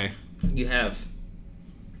 Okay. You have,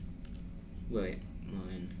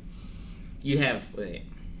 you have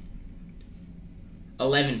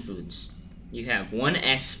 11 foods. You have 1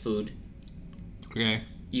 S food. Okay.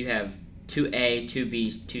 You have 2A, 2B,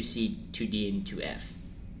 2C, 2D, and 2F.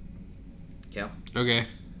 Okay? Okay.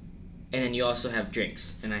 And then you also have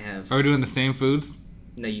drinks. And I have... Are we doing the same foods?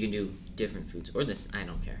 No, you can do different foods. Or this, I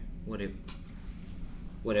don't care. Whatever.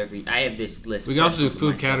 I have this list. We can also do for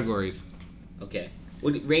food myself. categories. Okay.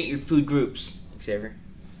 Rate your food groups, Xavier.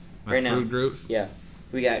 My Right food now. groups? Yeah.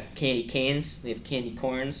 We got candy canes. We have candy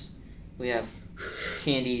corns. We have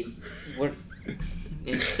candy... What?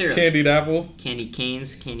 It's syrup. Candied apples. Candy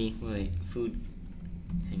canes. Food...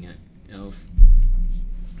 Hang on. Elf.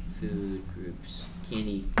 Food groups.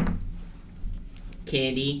 Candy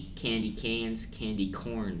canes, candy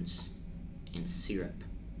corns, and syrup.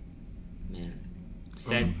 Man.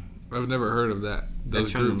 I've never heard of that. That's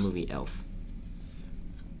Those from groups. the movie Elf.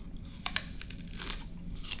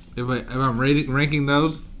 If I'm ranking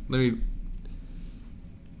those, let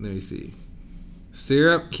me see.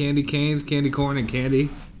 Syrup, candy canes, candy corn, and candy.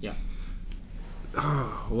 Yeah.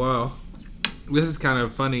 Oh, wow. This is kind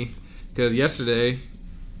of funny because yesterday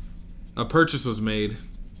a purchase was made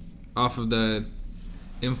off of the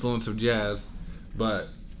influence of jazz, but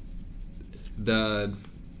the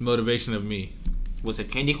motivation of me. Was it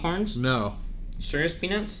candy corns? No. Circus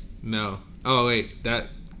peanuts? No. Oh wait, that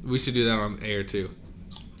we should do that on air too.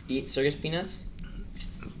 Eat circus peanuts?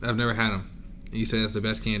 I've never had them. You say that's the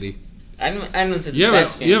best candy. I don't say You the best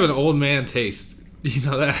have candy. you have an old man taste. You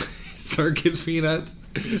know that circus peanuts,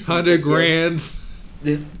 100 grands.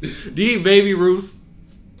 Do you eat Baby Ruth?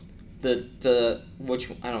 The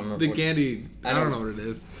which I don't remember. The which, candy. I don't know don't- what it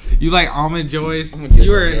is. You like almond joys? Almond Joys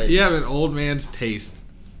You are good. you have an old man's taste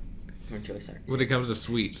Rejoice, sorry. when it comes to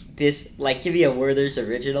sweets. This like give me a Werther's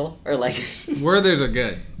original or like Werther's are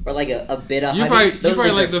good. or like a bit of You honey. probably Those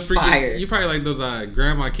things like are the freaking. fire. You probably like those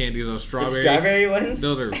grandma candies, those The strawberry. strawberry ones.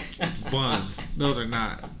 Those are buns. Those are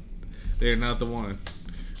not. They're not the one.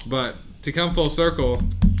 But to come full circle,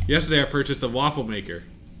 yesterday I purchased a waffle maker,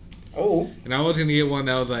 Oh, and I was gonna get one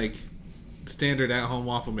that was like standard at-home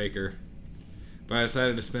waffle maker, but I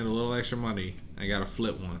decided to spend a little extra money. I got a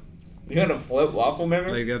flip one. you got a flip waffle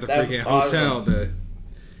maker? Like at the That's freaking awesome. hotel.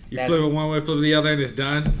 You That's- flip it one way, flip it the other, and it's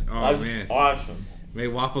done. Oh That's man, awesome. made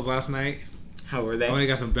waffles last night. How were I they? only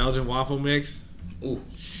got some Belgian waffle mix. Ooh.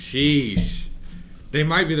 Sheesh. They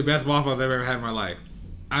might be the best waffles I've ever had in my life.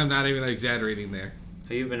 I'm not even exaggerating there.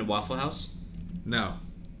 Have you been to Waffle House? No.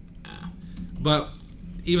 Ah. But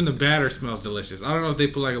even the batter smells delicious. I don't know if they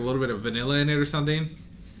put like a little bit of vanilla in it or something.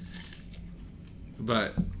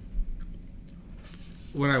 But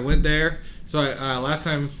when I went there, so last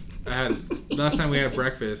time we had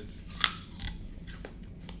breakfast,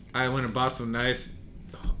 I went and bought some nice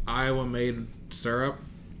Iowa made syrup.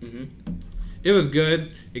 Mm-hmm. It was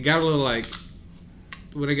good. It got a little like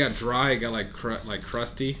when it got dry, it got like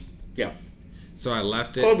crusty. Yeah. So I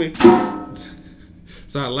left it. Kobe.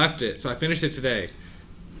 So I left it. So I finished it today.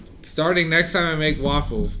 Starting next time I make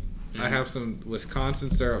waffles, I have some Wisconsin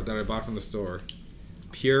syrup that I bought from the store.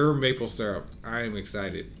 Pure maple syrup. I am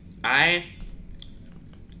excited.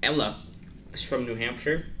 Ella is from New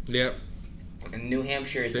Hampshire. Yep. And New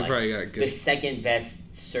Hampshire is They like probably got the good. second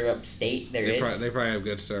best syrup state there They is. probably have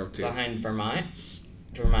good syrup too. Behind Vermont.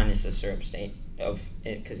 Vermont is the syrup state of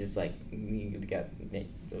it because it's like you got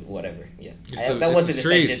whatever. Yeah, that wasn't a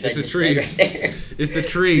sentence. It's I the just trees. said right there. It's the The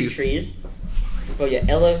trees. trees. But yeah,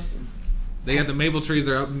 Ella. They got the maple trees.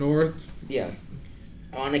 They're up north. Yeah.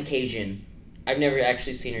 On occasion, I've never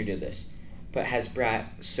actually seen her do this, but has brought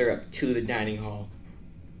syrup to the dining hall,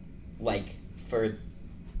 like for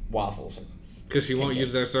waffles. Because she won't Pancakes.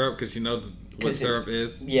 use their syrup because she knows what 'Cause syrup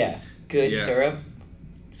is. Yeah, good Yeah. syrup.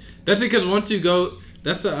 That's because once you go,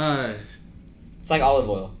 that's the It's like olive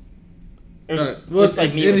oil. well, It's like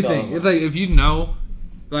it's me with anything. olive It's oil. like if you know,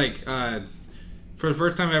 like for the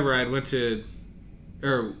first time ever,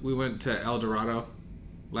 we went to El Dorado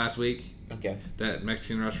last week. Okay. That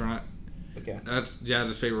Mexican restaurant. Okay. That's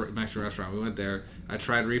Jazz's favorite Mexican restaurant. We went there. I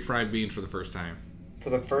tried refried beans for the first time. For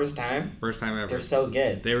the first time, First time ever. they're so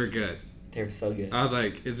good. They were good. They're so good. I was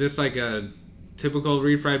like, is this like a typical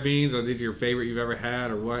refried beans? Are these your favorite you've ever had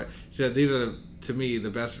or what? She said, these are, to me, the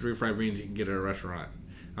best refried beans you can get at a restaurant.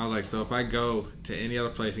 I was like, so if I go to any other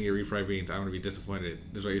place and get refried beans, I'm going to be disappointed,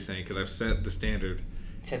 is what you're saying, because I've set the standard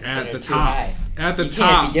Set the at standard the too top. high. At the You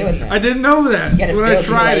top. can't be doing that. I didn't know that You gotta when I build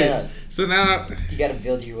your tried way it. up. So now, You gotta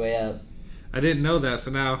build your way up. I didn't know that.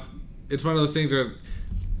 So now, it's one of those things where,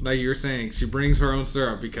 like you were saying, she brings her own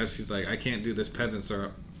syrup because she's like, I can't do this peasant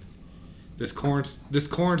syrup. This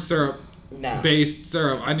corn syrup Nah. based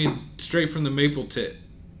syrup. I need straight from the maple tit.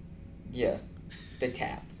 Yeah. The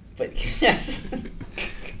tap. But yes.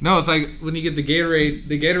 No, it's like when you get the Gatorade.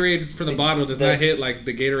 The Gatorade from the bottle does the- not hit like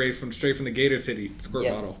the Gatorade from straight from the Gator Titty squirt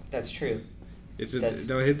Yeah, bottle. that's true. It That's-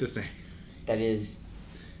 don't hit the same. That is.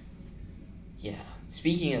 Yeah.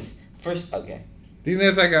 Speaking of first, okay. Do you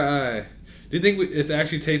think that's like a? Do you think it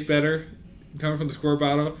actually tastes better coming from the squirt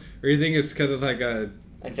bottle, or do you think it's because it's like a?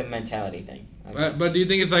 It's a mentality thing. But do you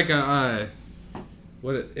think it's like a?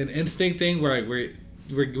 An instinct thing where like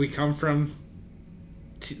we come from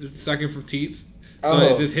sucking from teats, so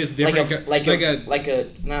it just hits different. like a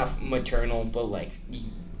not maternal, but like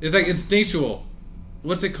it's like instinctual.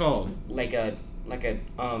 What's it called? like a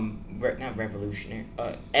not revolutionary,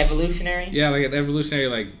 evolutionary. Yeah, like an evolutionary,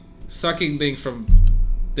 like sucking things from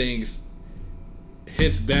things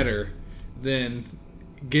hits better than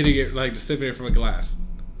getting it like just sipping it from a glass,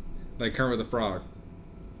 like Kermit the Frog.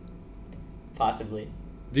 Possibly.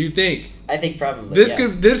 Do you think I think probably. this yeah.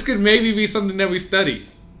 this could maybe be something that we study?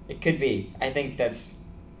 It could be. I think that's.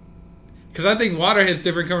 Because I think water hits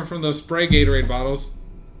different coming from those spray Gatorade bottles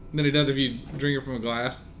than it does if you drink it from a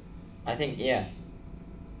glass. I think yeah.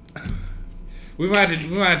 We might have to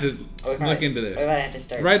We might- look into this. We might have to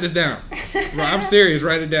start. Write this down. I'm serious.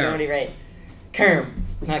 Write it down. Somebody write. Kerm,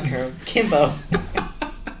 not Kerm. Kimbo.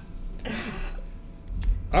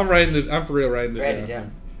 I'm writing this. I'm for real writing this Write it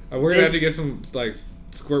down. We're gonna have to get some like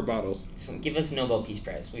squirt bottles. Give us a Nobel Peace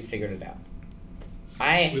Prize. We figured it out.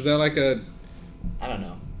 Is that like a? I don't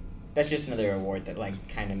know. That's just another award that like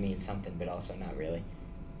kind of means something, but also not really.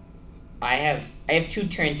 I have 2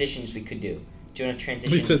 transitions we could do. Do you want to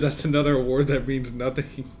transition? We said that's another award that means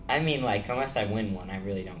nothing. I mean, like, unless I win one, I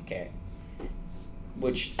really don't care.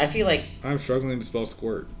 Which I feel like I'm struggling to spell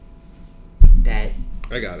squirt. that.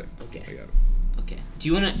 I got it. Okay. I got it. Okay. Do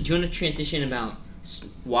you wanna transition about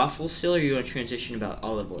waffle still, or you want to transition about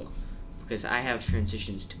olive oil? Because I have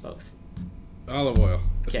transitions to both. Olive oil.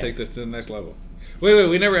 Let's Okay. take this to the next level. Wait.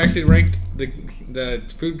 We never actually ranked the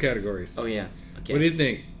food categories. Oh yeah. Okay. What do you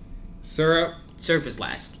think? Syrup, Syrup is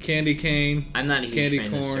last. candy cane, I'm not a huge candy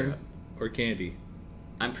fan of corn, syrup. or candy?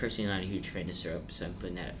 I'm personally not a huge fan of syrup, so I'm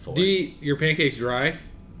putting that at 4. Do you eat your pancakes dry?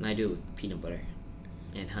 And I do with peanut butter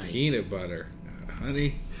and honey. Peanut butter.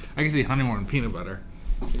 Honey? I can see honey more than peanut butter.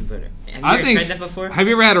 Peanut butter. Have you ever tried that before? Have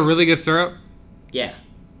you ever had a really good syrup? Yeah.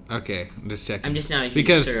 Okay, I'm just checking. I'm just not a huge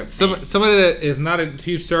because syrup fan. somebody that is not a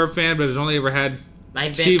huge syrup fan but has only ever had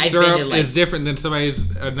I've cheap been syrup to, like, is different than somebody who's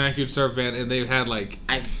not a huge syrup fan and they've had like...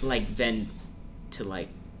 I've like been to like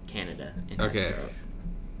Canada and had Okay. syrup.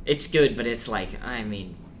 It's good, but it's like, I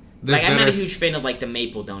mean, There's like I'm not a better- huge fan of like the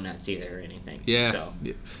maple donuts either or anything. Yeah. So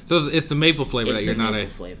Yeah. So it's the maple flavor it's that you're the not maple a...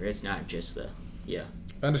 flavor. It's not just the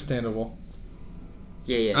Understandable.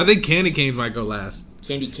 yeah. I think candy canes might go last.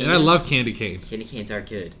 Candy canes. And I love candy canes. candy canes are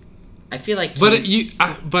good. I feel like But candy,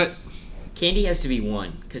 candy has to be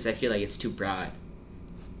 1 because I feel like it's too broad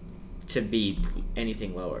to be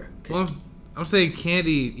anything lower. 'Cause well, I'm saying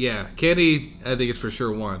candy. Yeah, candy. I think it's for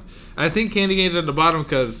sure 1. I think candy canes are at the bottom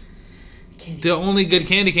because candy, the only good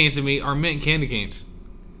candy canes to me are mint candy canes.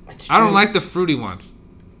 that's I don't true. like the fruity ones.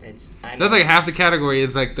 I know. That's like half the category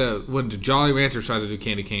is like when the Jolly Rancher tries to do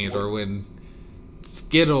candy canes or when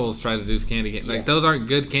Skittles tries to do candy canes. Yeah. Like those aren't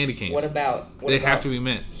good candy canes. What about They have to be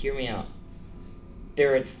mint. Hear me out.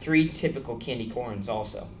 There are 3 typical candy corns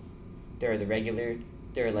also. There are the regular,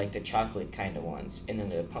 there are like the chocolate kind of ones, and then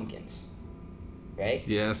there are the pumpkins. Right?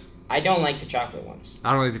 Yes. I don't like the chocolate ones.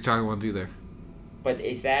 I don't like the chocolate ones either. But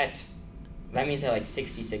that means I like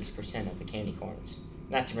 66% of the candy corns.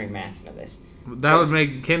 Not to bring math into this. That would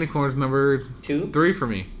make candy corns number 2? 3 for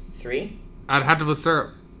me. 3? I'd have to put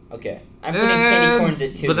syrup. Okay. I'm putting candy corns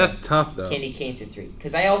at 2. But that's tough though. Candy canes at 3.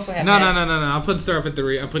 Because I also have No. I'm putting syrup at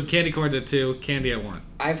 3. I'm putting candy corns at 2. Candy at 1.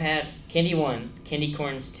 I've had candy 1, candy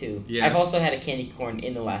corns 2. Yes. I've also had a candy corn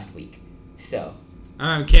in the last week. So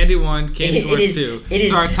Candy 1, candy corns 2. It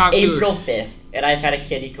is So our top April 2. 5th, and I've had a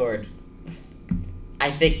candy corn,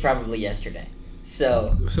 I think, probably yesterday.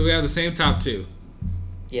 So, So we have the same top 2.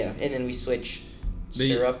 yeah, and then we switch You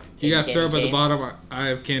syrup. got and syrup candy at the canes. bottom. I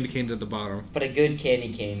have candy canes at the bottom. But a good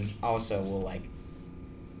candy cane also will, like...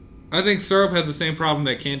 I think syrup has the same problem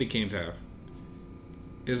that candy canes have.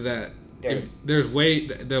 Is that They're- there's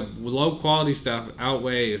the low quality stuff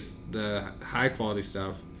outweighs the high quality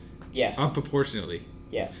stuff Yeah, unproportionately.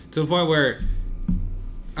 yeah. To the point where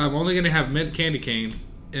I'm only going to have mint candy canes,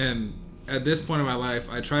 and at this point in my life,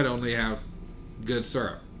 I try to only have good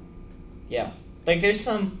syrup. Yeah. Like, there's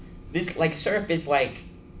some... This, like, syrup is like...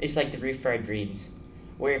 It's like the refried greens.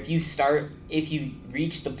 Where if you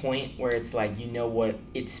reach the point where it's like, you know what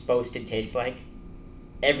it's supposed to taste like,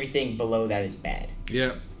 everything below that is bad.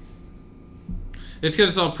 Yep. It's because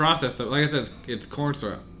it's all processed stuff. Like I said, it's corn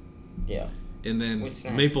syrup. Yeah. And then It's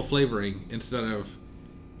not. maple flavoring instead of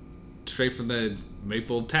straight from the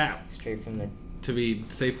maple tap Straight from the to be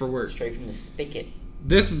safe for work. spigot.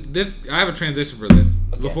 This I have a transition for this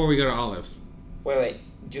Okay. before we go to olives. Wait.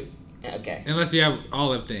 Okay. Unless you have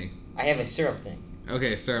olive thing. I have a syrup thing.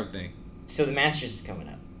 Okay, syrup thing. So the Masters is coming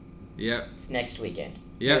up. Yep. It's next weekend.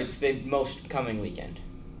 Yep. No, it's the most coming weekend.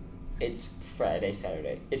 It's Friday,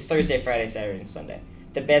 Saturday. It's Thursday, Friday, Saturday, and Sunday.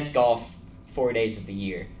 The best golf 4 days of the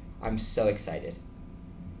year. I'm so excited.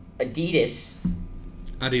 Adidas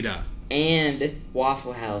Adidas. and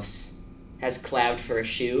Waffle House has collabed for a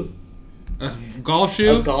shoe. A golf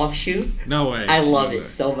shoe? A golf shoe. No way. I love No it way.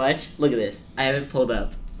 so much. Look at this. I have it pulled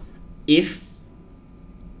up.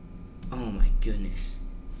 Oh my goodness.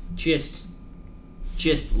 Just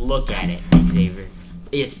look at it, Xavier.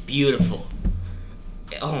 It's beautiful.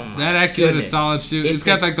 Oh my That actually goodness. is a solid shoe. It's it's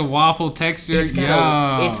got a- like the waffle texture. It's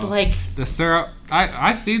got Yo. it's like the syrup.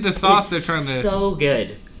 I see the sauce it's they're trying to. so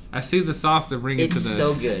good. I see the sauce they're bringing It's to the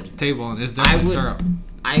so good. table, and it's I definitely would- syrup.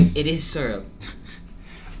 It is syrup.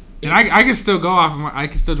 And I can still go off. I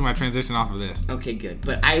can still do my transition off of this. Okay, good.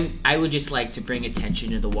 But I would just like to bring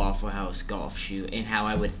attention to the Waffle House golf shoe and how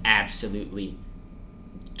I would absolutely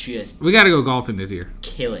just We got to go golfing this year.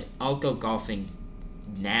 kill it. I'll go golfing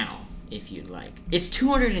now if you'd like. It's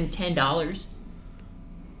 $210.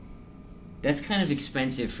 That's kind of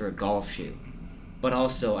expensive for a golf shoe. But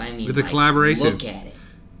also, I mean, it's a collaboration. Look at it.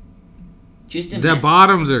 Just the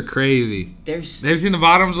bottoms are crazy. Have you seen the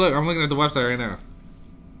bottoms? Look, I'm looking at the website right now.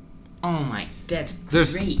 Oh my, that's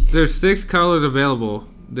great. There's 6 colors available.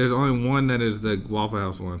 There's only one that is the Waffle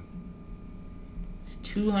House one. It's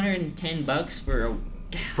 $210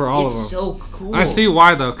 for all of them. It's so cool. I see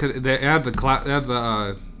why though, because they add the cloud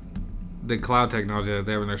technology that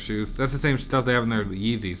they have in their shoes. That's the same stuff they have in their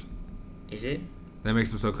Yeezys. Is it? That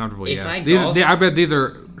makes them so comfortable. If yeah, I I bet these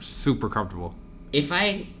are super comfortable. This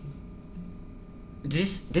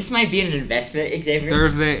might be an investment, Xavier.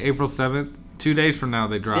 Thursday, April 7th, 2 days from now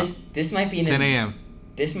they drop. This might be 10 a.m.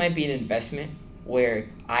 This might be an investment where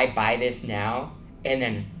I buy this now and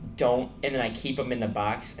then I keep them in the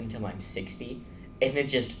box until I'm 60, and then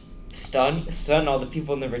just stun all the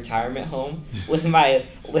people in the retirement home with my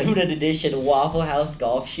limited edition Waffle House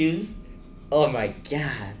golf shoes. Oh my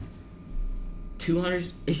god.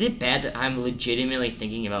 200. Is it bad that I'm legitimately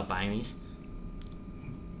thinking about buying these?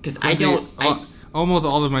 Because almost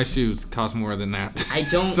all of my shoes cost more than that. I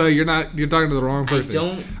don't. So you're talking to the wrong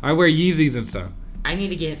person. I wear Yeezys and stuff. I need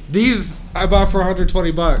to get these. I bought for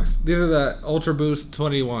 $120. These are the Ultra Boost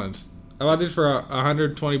 21s. I bought these for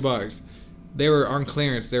 $120. They were on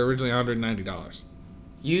clearance. They were originally $190.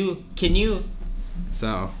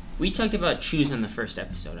 So we talked about shoes in the first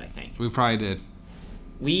episode. I think we probably did.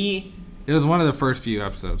 It was one of the first few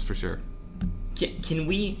episodes for sure. Can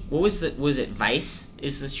we? What was it Vice?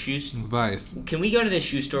 Is the shoes? Vice. Can we go to the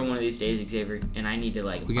shoe store one of these days, Xavier? And I need to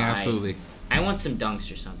We can absolutely. I want some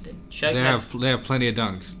dunks or something. They have plenty of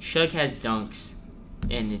dunks. Shug has dunks,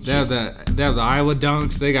 and they have the Iowa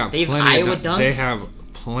dunks. They have Iowa dunks. They have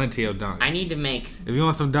plenty of dunks. I need to make. If you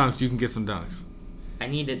want some dunks, you can get some dunks. I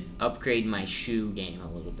need to upgrade my shoe game a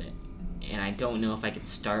little bit, and I don't know if I can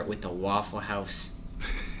start with the Waffle House,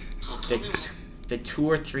 the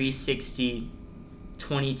Tour 360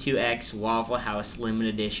 22X Waffle House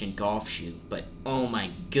limited edition golf shoe. But oh my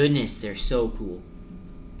goodness, they're so cool.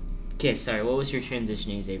 Okay, sorry. What was your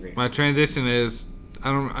transition, Xavier? My transition is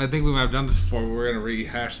I think we might have done this before, but we're gonna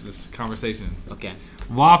rehash this conversation. Okay.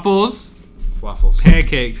 Waffles.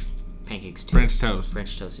 Pancakes. 2. French toast.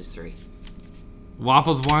 French toast is 3.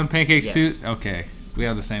 Waffles 1, pancakes yes. 2. Okay, we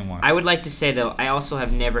have the same one. I would like to say though, I also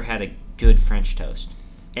have never had a good French toast,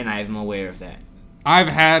 and I am aware of that. I've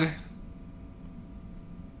had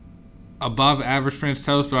above average French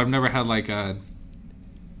toast, but I've never had like a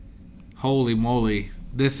holy moly.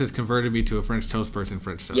 This has converted me to a French toast person.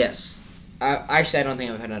 French toast. Yes. I don't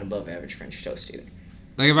think I've had an above average French toast, dude.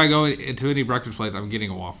 Like if I go into any breakfast place, I'm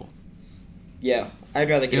getting a waffle. Yeah, I'd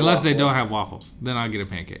rather get unless they don't have waffles, then I'll get a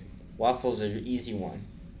pancake. Waffles are an easy one.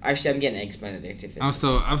 Actually, I'm getting Eggs Benedict. I'm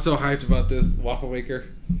so hyped about this waffle maker.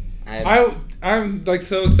 I'm like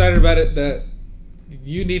so excited about it that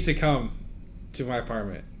you need to come to my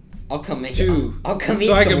apartment. I'll come make it. I'll come eat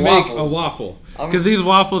so some I can waffles. Make a waffle. Because these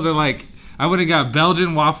waffles are like, I would have got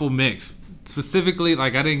Belgian waffle mix. Specifically,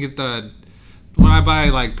 like I didn't get when I buy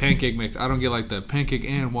like pancake mix, I don't get like the pancake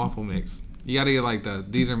and waffle mix. You gotta get like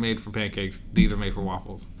these are made for pancakes, these are made for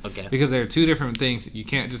waffles. Okay. Because they're two different things. You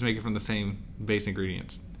can't just make it from the same base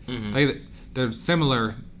ingredients. Mm-hmm. Like they're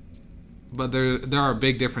similar, but there are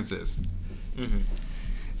big differences. Mm-hmm.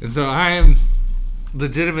 And so I am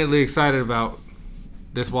legitimately excited about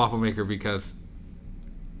this waffle maker because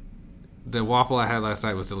the waffle I had last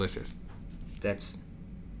night was delicious.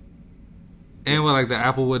 And with like the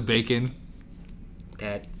applewood bacon.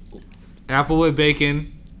 Applewood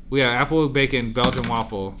bacon. We got applewood bacon, Belgian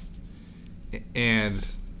waffle, and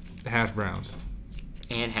hash browns.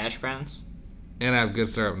 And hash browns? And I have good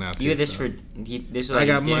syrup now too. You had this for this is like I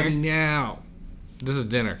got dinner? money now. This is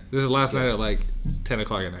dinner. This is last night at like 10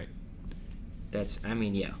 o'clock at night. That's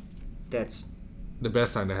the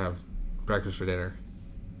best time to have breakfast for dinner.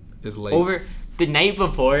 Is late. Over the night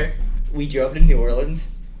before we drove to New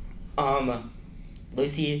Orleans,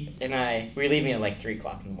 Lucy and I were leaving at like 3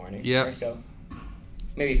 o'clock in the morning. Yep. Or so.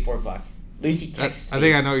 Maybe 4 o'clock. Lucy texts me. I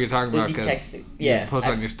think I know what you're talking about because you post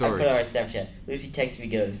on your story. I put it on my Snapchat. Lucy texts me,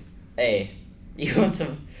 goes, "Hey, you want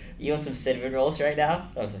some cinnamon rolls right now?"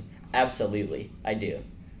 I was like, "Absolutely, I do."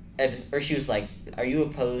 Or she was like, "Are you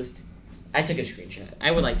opposed?" I took a screenshot.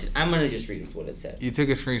 I'm gonna just read what it said. You took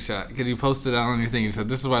a screenshot because you posted it on your thing. You said,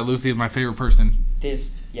 "This is why Lucy is my favorite person."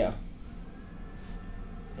 Yeah.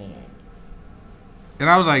 And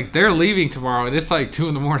I was like, "They're leaving tomorrow, and it's like 2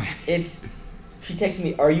 a.m." She texted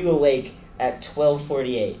me, "Are you awake at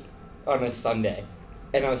 12:48 on a Sunday?"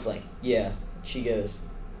 And I was like, "Yeah." She goes,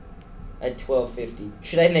 "At 12:50.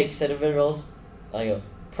 Should I make cinnamon rolls?" I go,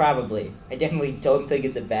 probably. I definitely don't think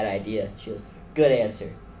it's a bad idea. She goes, good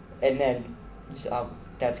answer. And then,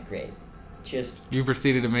 that's great. Just. You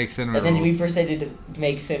proceeded to make cinnamon rolls. And then we proceeded to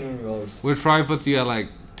make cinnamon rolls. Which probably puts you at like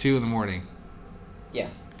 2 in the morning. Yeah.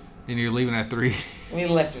 And you're leaving at 3. We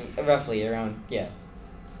left roughly around, yeah.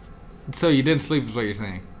 So you didn't sleep is what you're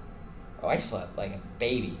saying? Oh, I slept like a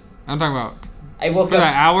baby. I'm talking about I woke for up.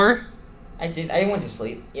 that hour? I did. I went to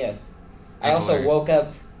sleep, yeah. I That's also hilarious. woke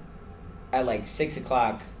up at like 6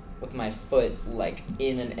 o'clock with my foot like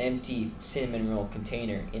in an empty cinnamon roll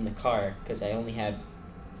container in the car because I only had,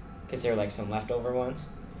 because there were like some leftover ones,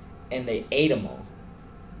 and they ate them all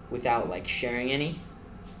without like sharing any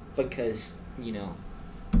because, you know,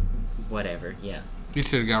 whatever, yeah. You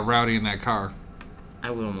should have got rowdy in that car. I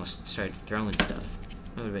would almost start throwing stuff.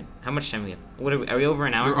 That would have been, how much time do we have? What are we over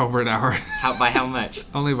an hour? We're over an hour. By how much?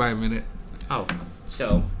 Only by a minute. Oh,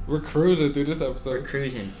 so We're cruising through this we're episode.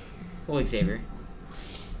 cruising. Well, Xavier.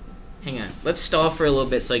 Hang on. Let's stall for a little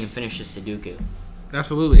bit so I can finish this Sudoku.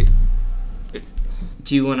 Absolutely.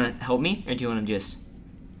 Do you want to help me, or do you want to just...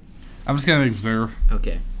 I'm just going to observe.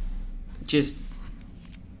 Okay. Just...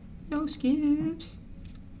 No skips.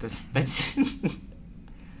 That's...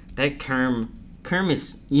 That Kerm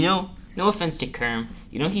is... You know, no offense to Kerm.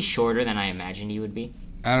 You know he's shorter than I imagined he would be?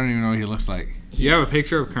 I don't even know what he looks like. You He's- have a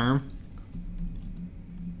picture of Kerm?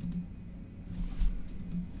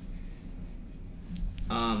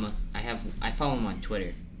 I follow him on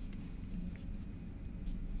Twitter.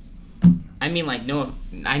 I mean, like,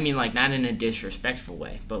 not in a disrespectful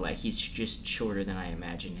way, but, like, he's just shorter than I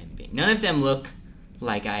imagined him being. None of them look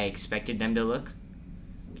like I expected them to look.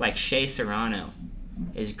 Like, Shea Serrano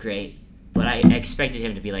is great, but I expected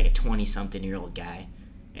him to be, like, a 20-something-year-old guy,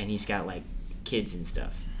 and he's got, like, kids and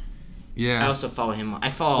stuff. Yeah. I also follow him. I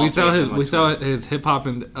follow all We three of saw them on we saw Twitter. his hip hop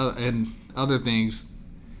and other things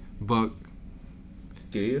book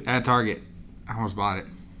Do you? at Target. I almost bought it.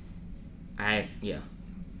 Yeah.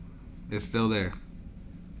 It's still there,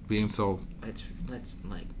 being sold. Let's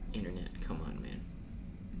like, internet. Come on, man.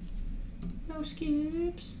 No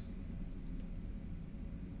skips.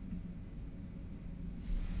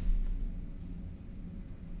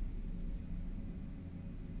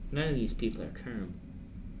 None of these people are Kerm.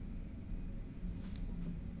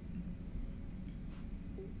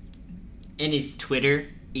 And his Twitter,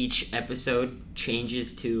 each episode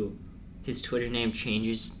changes to, his Twitter name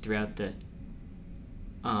changes throughout the,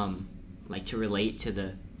 like, to relate to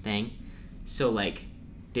the thing. So, like,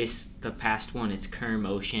 the past one, it's Kerm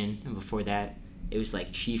Ocean, and before that, it was,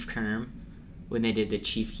 like, Chief Kerm, when they did the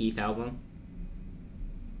Chief Keef album.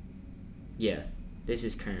 Yeah, this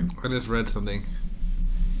is Kerm. I just read something.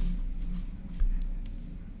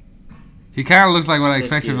 He kind of looks like what I This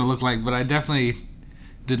expect him to dude. look like, but I definitely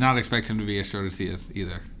did not expect him to be as short as he is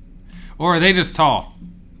either. Or are they just tall?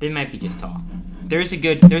 They might be just tall. There's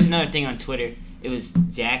another thing on Twitter. It was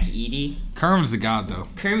Zach Eady. Kerm's the god, though.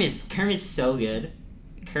 Kerm is so good.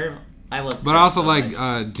 Kerm, I love. But Kerm I also so like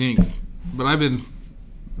much. Jinx. But I've been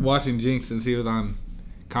watching Jinx since he was on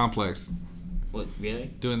Complex, What, really?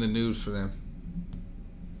 doing the news for them.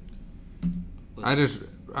 What's-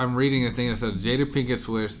 I'm reading a thing that says Jada Pinkett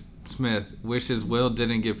Smith wishes Will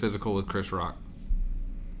didn't get physical with Chris Rock.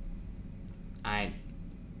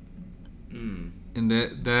 And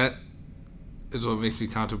that is what makes me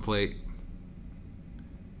contemplate.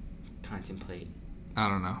 Contemplate. I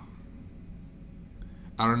don't know.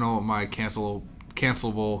 I don't know what my cancelable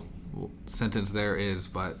sentence there is,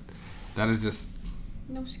 but that is just.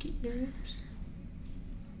 No skips.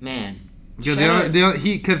 Man.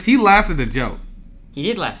 Because he laughed at the joke. He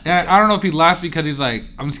did laugh. And I don't know if he laughed because he's like,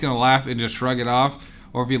 I'm just going to laugh and just shrug it off,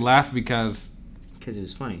 or if he laughed because Because it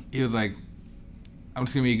was funny. he was like, I'm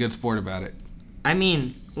just going to be a good sport about it. I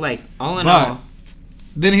mean, like, all in But all,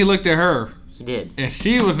 then he looked at her, he did. and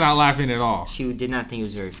she was not laughing at all. She did not think it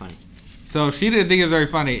was very funny. So she didn't think it was very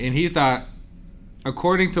funny, and he thought,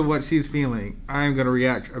 according to what she's feeling, I am going to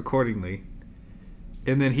react accordingly.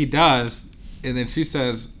 And then he does, and then she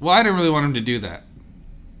says, well, I didn't really want him to do that.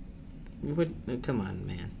 Come on,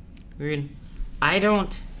 man. I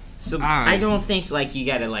don't think, like, you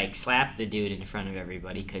gotta, like, slap the dude in front of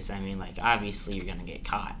everybody, because, I mean, like, obviously you're gonna get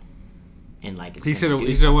caught. And, like, it's He gonna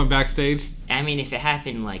should do have went backstage. I mean, if it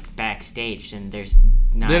happened, like, backstage, then there's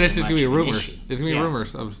not Then it's just much going to be of an rumors. issue. It's going to be Yeah.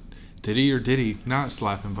 rumors of did he or did he not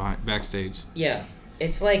slap him backstage. Yeah.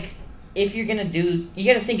 It's like, if you're gonna do,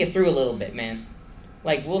 you gotta think it through a little bit, man.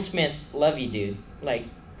 Like, Will Smith, love you, dude. Like,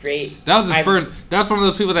 great. That was his first. That's one of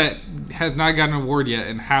those people that has not gotten an award yet,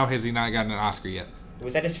 and how has he not gotten an Oscar yet?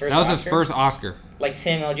 Was that his first That was Oscar? his first Oscar. Like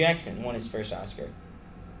Samuel Jackson won his first Oscar.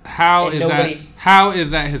 How And is nobody- that? How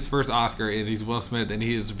is that his first Oscar? And he's Will Smith, and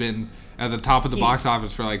he has been at the top of the box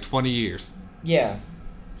office for like 20 years. Yeah.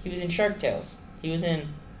 He was in Shark Tales. He was in,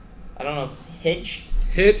 I don't know, Hitch?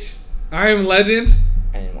 Hitch, I Am Legend,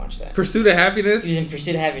 I didn't watch that. Pursuit of Happiness. He was in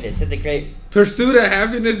Pursuit of Happiness. That's a great... Pursuit of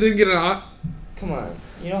Happiness didn't get an. Come on.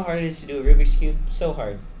 You know how hard it is to do a Rubik's Cube? So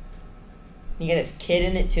hard. You got his kid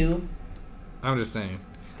in it, too. I'm just saying.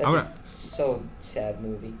 That's a so sad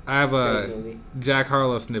movie. I have Great a movie. Jack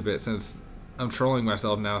Harlow snippet since I'm trolling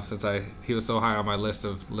myself now since he was so high on my list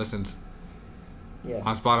of listens Yeah.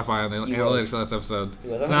 on Spotify on the He analytics was. last episode. He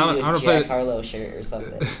was. So I'm now gonna do I'm a gonna Jack play. Harlow shirt or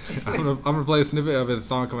something. I'm gonna play a snippet of his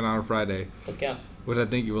song coming out on Friday, Okay. which I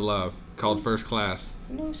think you will love, called First Class.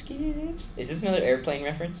 No skips. Is this another airplane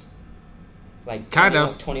reference? Like Kind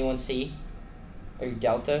of. 21C? Or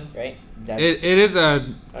Delta, right? That's It is a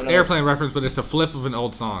I don't know. airplane reference, but it's a flip of an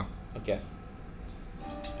old song. Okay. I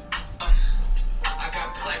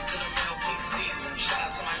got plex in the mail peak season. Shout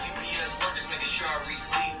out to my UPS workers, making sure I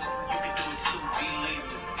receive it. You can do it too, believe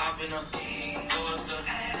it. Hop in up, go up the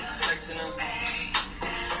sex in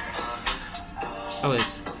Oh,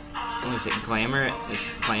 it's... What is it? Glamour?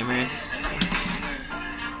 It's glamorous?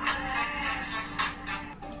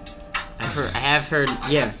 I have heard...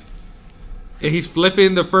 Yeah. Yeah, he's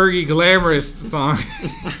flipping the Fergie Glamorous song.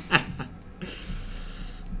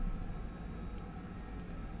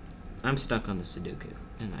 I'm stuck on the Sudoku,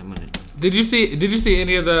 and I'm gonna... Did you see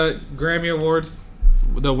any of the Grammy Awards?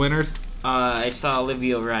 The winners? I saw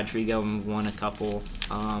Olivia Rodrigo won a couple.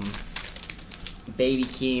 Baby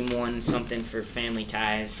Keem won something for Family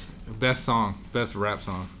Ties. Best song, best rap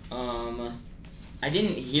song. I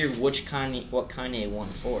didn't hear what Kanye won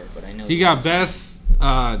for, but I know He got won best.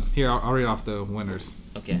 Here, I'll read off the winners.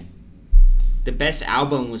 some. Okay. The best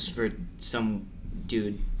album was for some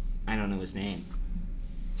dude. I don't know his name.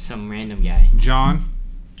 Some random guy. John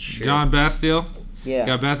Sure. John Bastille Yeah.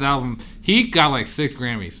 got best album. He got like 6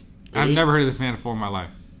 Grammys. I've he? never heard of this man before in my life.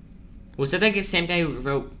 Was that like the same guy who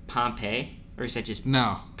wrote Pompeii, or is that just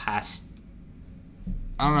No, past?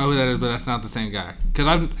 I don't know who that is, but that's not the same guy.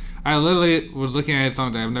 Cause I literally was looking at his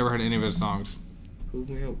songs. I've never heard any of his songs. Who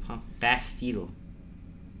wrote Bastille?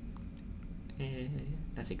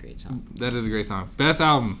 That's a great song. That is a great song. Best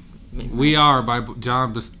album, We Are by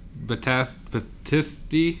John Batiste,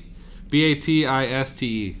 Batiste.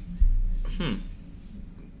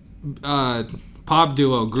 Pop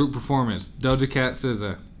duo, group performance, Doja Cat,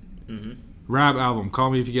 SZA. Mm-hmm. Rap album, Call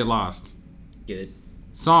Me If You Get Lost. Good.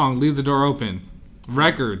 Song, Leave the Door Open.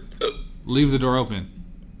 Record, Leave the Door Open.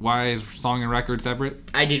 Why is song and record separate?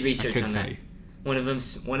 I did I research couldn't on tell that. you. One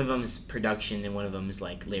of them's production, and one of them is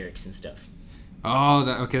like lyrics and stuff.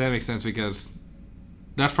 Oh, okay, that makes sense because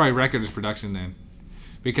that's probably record is production then,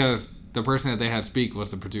 because the person that they had speak was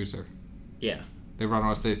the producer. Yeah. They brought him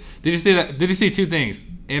on stage. Did you see that? Did you see 2 things?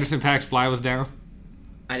 Anderson .Paak's fly was down.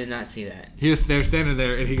 I did not see that. They're standing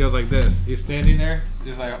there, and he goes like this. He's standing there,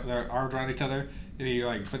 just like their arms around each other, and he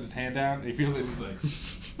like puts his hand down, and he feels it. He's like.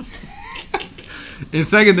 And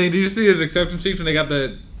second thing, did you see his acceptance speech when they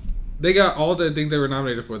got all the things they were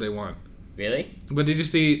nominated for? They won. Really? But did you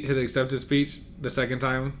see his acceptance speech the second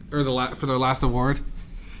time, or for their last award?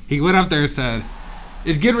 He went up there and said,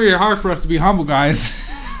 "It's getting really hard for us to be humble, guys."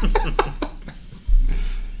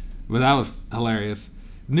 But that was hilarious.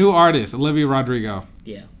 New artist, Olivia Rodrigo.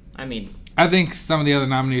 Yeah. I mean, I think some of the other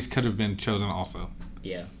nominees could have been chosen also.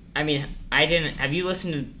 yeah. I mean, I didn't. Have you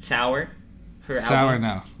listened to Sour? Her Sour, album?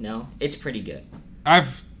 no. No, it's pretty good.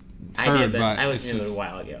 I've I heard, did, but I it's listened to it just, a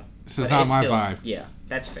while ago. this is But not it's my still- vibe. Yeah,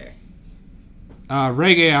 that's fair.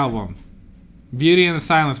 Reggae album, Beauty in the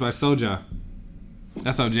Silence by Soja.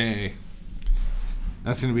 SOJA.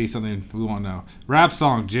 That's going to be something we won't know. Rap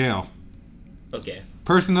song, Jail. Okay.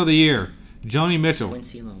 Person of the Year, Joni Mitchell.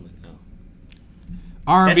 Quincy Loman. Oh.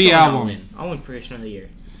 R&B That's the one I'll album. win. I'll win Person of the Year.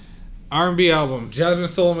 R&B album, Jasmine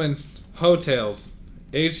Sullivan, Hotels.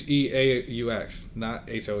 Heaux, not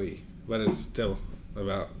HOE. But it's still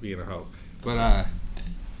about being a hoe. But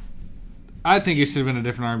I think it should have been a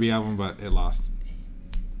different R&B album, but it lost.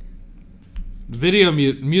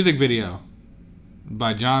 Music video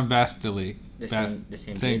by John Bastille. The same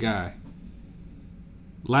Same dude. guy.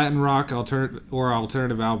 Latin rock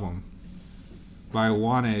alternative album by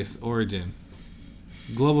Juanes Origin.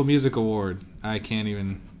 Global Music Award. I can't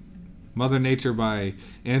even. Mother Nature by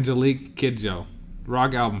Angelique Kidjo.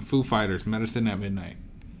 Rock album Foo Fighters, Medicine at Midnight.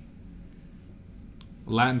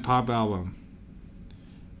 Latin pop album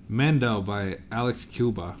Mendo by Alex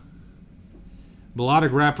Cuba.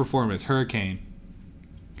 Melodic rap performance Hurricane,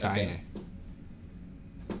 Kanye. Okay.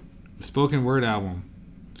 Spoken word album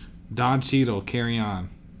Don Cheadle, Carry On.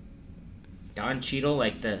 Don Cheadle,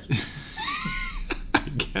 like the... I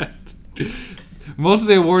guess. Most of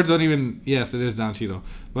the awards don't even... Yes, it is Don Cheadle.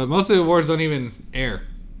 But most of the awards don't even air.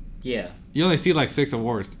 Yeah. You only see like 6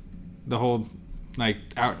 awards. The whole, like,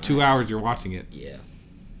 2 hours you're watching it. Yeah.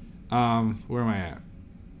 Where am I at?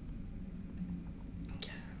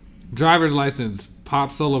 Driver's License,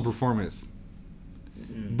 Pop Solo Performance.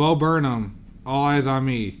 Bo Burnham, All Eyes on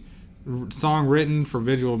Me. Song written for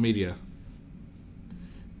visual media.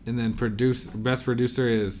 And then best producer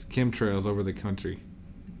is Kim Trails, Over the Country.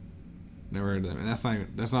 Never heard of them. And that's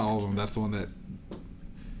not all of them. That's the one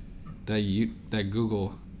that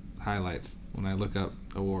Google highlights when I look up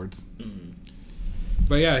awards. Mm.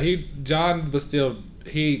 But yeah, John Bastille,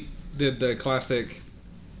 he did the classic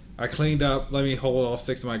I cleaned up, let me hold all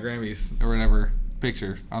 6 of my Grammys or whatever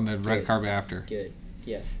picture on the red carpet after. Good.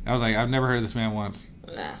 Yeah. I was like, I've never heard of this man once.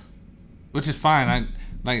 Ah. Which is fine.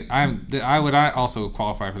 I would also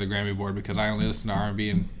qualify for the Grammy board because I only listen to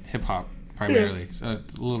R&B and hip hop primarily. So a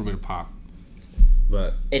little bit of pop.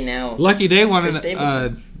 But and now Lucky Day won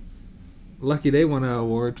an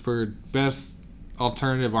award for best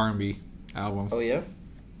alternative R&B album. Oh yeah.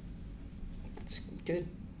 That's good.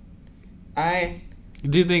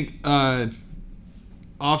 Do you think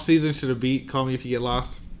Off Season should have beat Call Me If You Get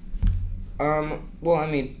Lost? Well, I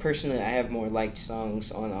mean, personally, I have more liked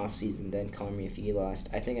songs on Off Season than Call Me If You Get Lost.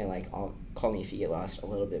 I think I like Call Me If You Get Lost a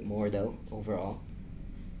little bit more, though, overall.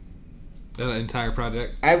 The entire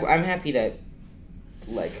project? I'm happy that,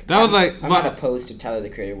 like... I'm not opposed to Tyler, the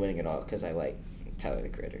Creator, winning it all, because I like Tyler, the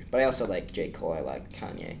Creator. But I also like J. Cole, I like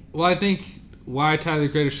Kanye. Well, I think why Tyler, the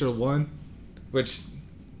Creator should have won, which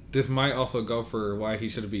this might also go for why he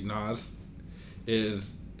should have beat Nas,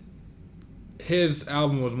 is... his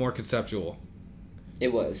album was more conceptual.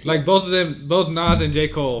 It was. Like, both Nas and J.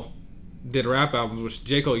 Cole did rap albums, which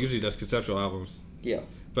J. Cole usually does conceptual albums. Yeah.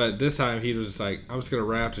 But this time, he was just like, I'm just going to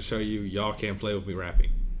rap to show you y'all can't play with me rapping.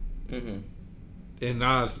 Mm-hmm. And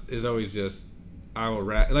Nas is always just, I will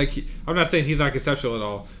rap. Like, I'm not saying he's not conceptual at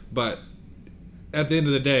all, but at the end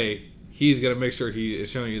of the day, he's going to make sure he is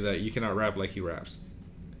showing you that you cannot rap like he raps.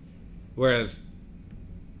 Whereas,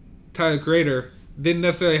 Tyler, the Creator didn't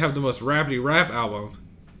necessarily have the most rapidy rap album,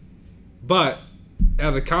 but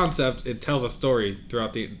as a concept, it tells a story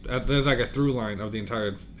throughout there's like a through line of the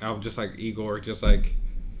entire album, just like Igor, just like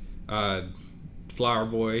Flower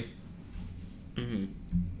Boy. Mm-hmm.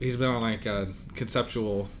 He's been on like a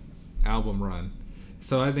conceptual album run.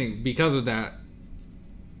 So I think because of that,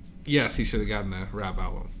 yes, he should have gotten a rap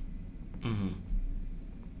album. Mm-hmm.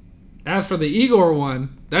 As for the Igor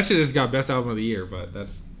one, that should have just got best album of the year, but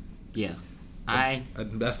that's... Yeah.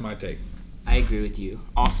 That's my take. I agree with you.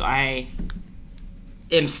 Also, I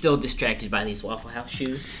am still distracted by these Waffle House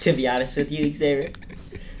shoes, to be honest with you, Xavier.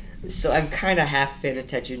 So I'm kind of half paying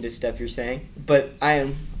attention to stuff you're saying, but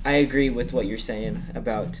I agree with what you're saying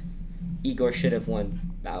about Igor should have won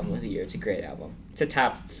Album of the Year. It's a great album. It's a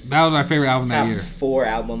top... That was my favorite album that year. Top 4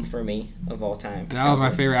 album for me of all time. That was my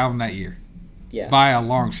favorite album that year. Yeah. By a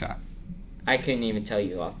long shot. I couldn't even tell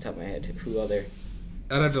you off the top of my head who other...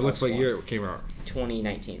 I'd have to look what year it came out.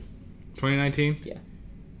 2019. 2019? Yeah.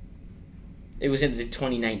 It was in the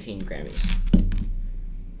 2019 Grammys,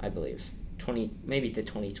 I believe. Maybe the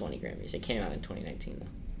 2020 Grammys. It came out in 2019, though.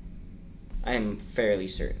 I am fairly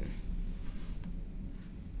certain.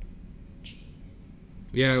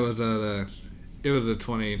 Yeah, it was the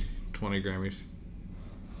 2020 Grammys.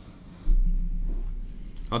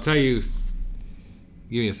 I'll tell you.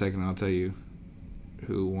 Give me a second. I'll tell you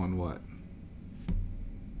who won what.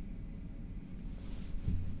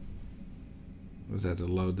 Was that to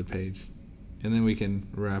load the page, and then we can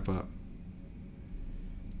wrap up.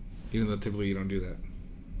 Even though typically you don't do that.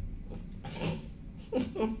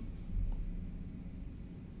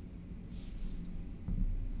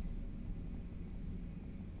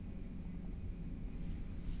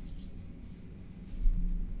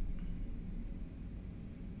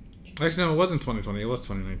 Actually, no, it wasn't 2020. It was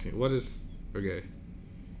 2019. What is... Okay.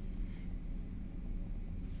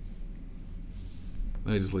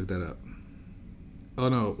 Let me just look that up. Oh,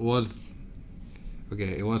 no. It was...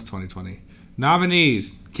 Okay, it was 2020.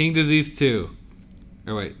 Nominees. King Disease 2.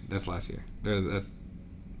 Oh, wait. That's last year.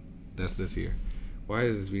 That's this year. Why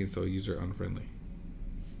is this being so user-unfriendly?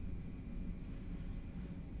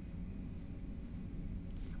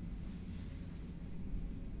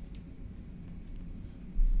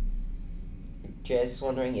 Just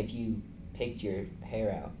wondering if you picked your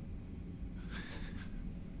hair out.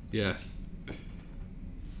 Yes.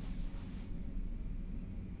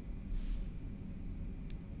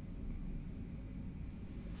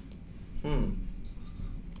 Hmm.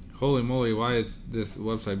 Holy moly, why is this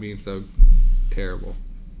website being so terrible.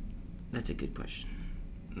 That's a good question.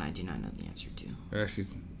 And I do not know the answer to. Or actually,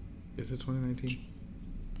 is it 2019?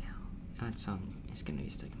 Now that song is going to be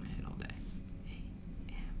stuck in my head all day.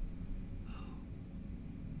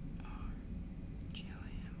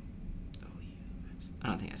 A-M-O-R-G-I-M-O-U-X. I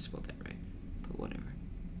don't think I spelled that right, but whatever.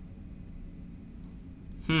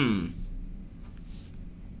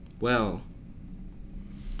 Well,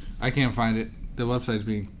 I can't find it. The website's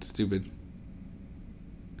being stupid.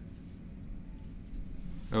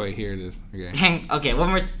 Oh wait, here it is. Okay. okay,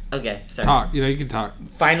 one more. Okay, sorry. Talk. You can talk.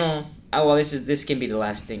 Final. Oh well, this can be the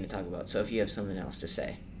last thing to talk about. So if you have something else to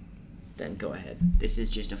say, then go ahead. This is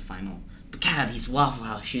just a final. But God, these Waffle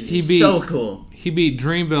House shoes are so cool. He beat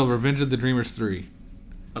Dreamville, Revenge of the Dreamers 3.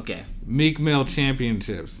 Okay. Meek Mill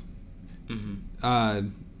Championships.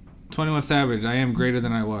 21 Savage, I Am Greater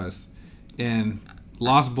Than I Was. And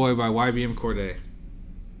Lost Boy by YBM Cordae.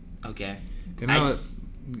 Okay. And now,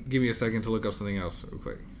 give me a second to look up something else real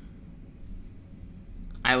quick.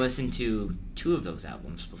 I listened to 2 of those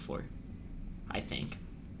albums before, I think.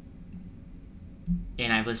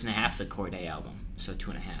 And I've listened to half the Cordae album, so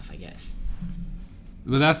 2.5, I guess.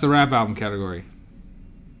 But that's the rap album category.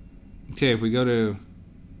 Okay, if we go to...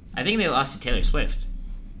 I think they lost to Taylor Swift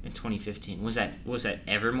in 2015. Was that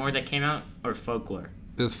Evermore that came out, or Folklore?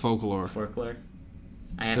 It's Folklore. Folklore?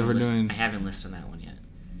 I haven't listened to that one yet.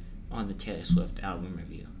 On the Taylor Swift album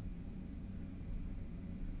review.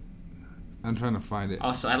 I'm trying to find it.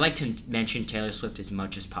 Also, I'd like to mention Taylor Swift as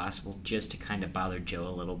much as possible, just to kind of bother Joe a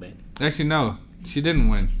little bit. Actually, no. She didn't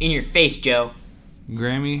win. In your face, Joe.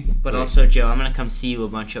 Grammy? But also, Joe, I'm gonna come see you a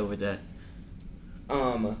bunch over the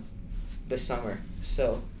summer.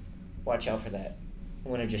 So, watch out for that.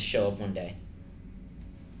 I'm gonna just show up one day.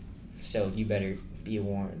 So, you better be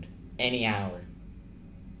warned. Any hour.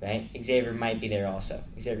 Right? Xavier might be there also.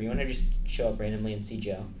 Xavier, you wanna just show up randomly and see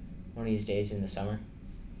Joe one of these days in the summer?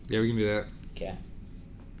 Yeah, we can do that. Okay.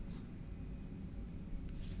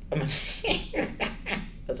 I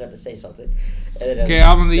was about to say something. Okay,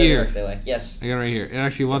 album of the year. That way. Yes. I got it right here. It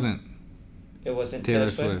actually wasn't. It wasn't Taylor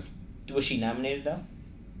Swift. Was she nominated though?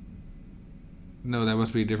 No, that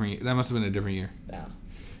must be a different. That must have been a different year. No.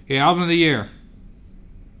 Okay, album of the year.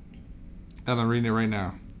 I'm reading it right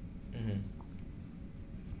now.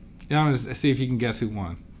 Yeah, I'm gonna see if you can guess who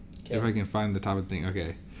won. Okay. If I can find the top of the thing.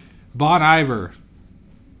 Okay. Bon Iver.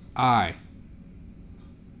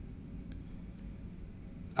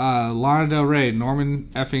 Lana Del Rey, Norman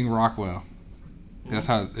effing Rockwell. That's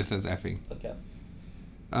how it says effing. Okay.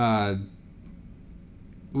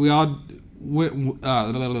 We all.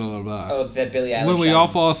 The Billie Eilish. When we all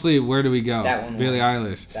fall asleep, where do we go? That one. Billie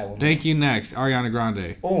Eilish. That one. Thank You Next, Ariana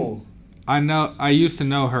Grande. Oh. I used to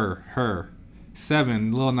know her.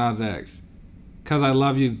 7, Lil Nas X. 'Cause I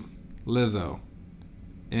Love You, Lizzo.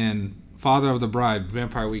 And Father of the Bride,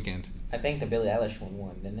 Vampire Weekend. I think the Billie Eilish one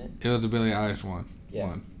won, didn't it? It was the Billie Eilish one.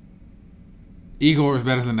 Yeah. Igor is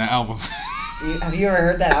better than that album. Have you ever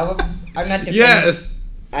heard that album? I'm not defending. Yes.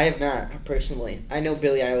 I have not, personally. I know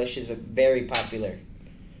Billie Eilish is a very popular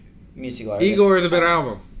music artist. Igor is a better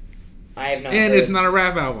album. I have not And heard it's not a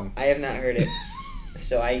rap album. I have not heard it.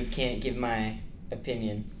 So I can't give my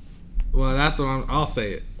opinion. Well, that's what I'll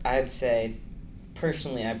say it. I'd say,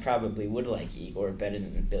 personally, I probably would like Igor better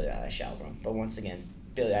than the Billie Eilish album. But once again,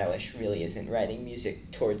 Billie Eilish really isn't writing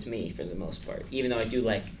music towards me for the most part. Even though I do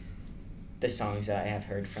like the songs that I have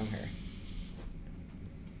heard from her.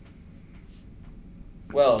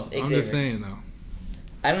 Well, Xavier, I'm just saying, though.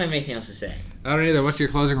 I don't have anything else to say. I don't either. What's your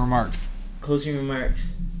closing remarks? Closing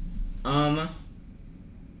remarks.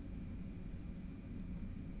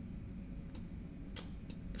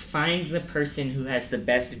 Find the person who has the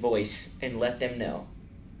best voice and let them know.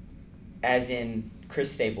 As in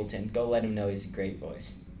Chris Stapleton. Go let him know he's a great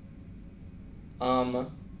voice.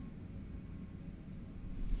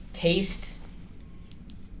 Taste.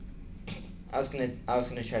 I was gonna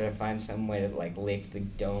try to find some way to like lick the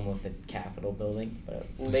dome of the Capitol building, but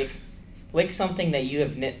lick something that you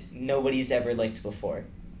have nobody's ever licked before,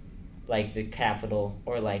 like the Capitol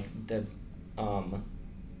or like the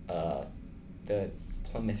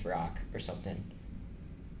Plymouth Rock or something.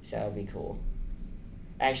 So that would be cool.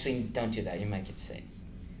 Actually, don't do that. You might get sick.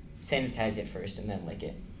 Sanitize it first and then lick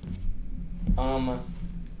it.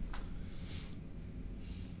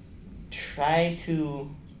 Try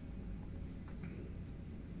to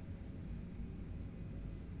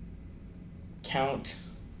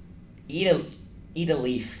eat a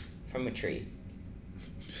leaf from a tree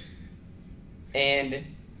and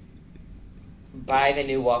buy the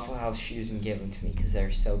new Waffle House shoes and give them to me because they're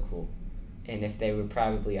so cool. And if they were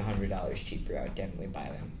probably $100 cheaper, I would definitely buy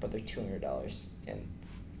them. But they're $200, and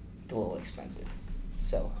a little expensive.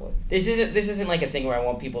 So this isn't like a thing where I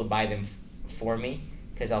want people to buy them for me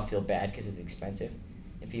because I'll feel bad because it's expensive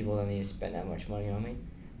and people don't need to spend that much money on me.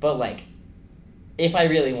 But like, if I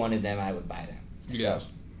really wanted them, I would buy them. Yeah. So,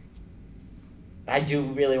 I do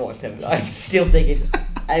really want them. I'm still thinking.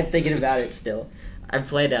 I'm thinking about it still. I'm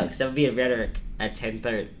planned out because I'm being rhetoric at 10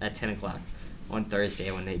 o'clock on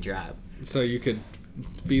Thursday when they drop. So you could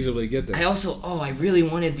feasibly get them. I really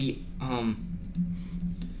wanted the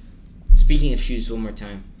Speaking of shoes, one more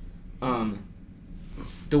time.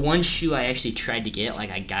 The one shoe I actually tried to get, like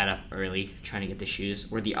I got up early trying to get the shoes,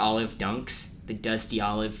 were the olive dunks, the dusty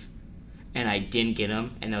olive, and I didn't get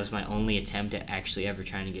them, and that was my only attempt at actually ever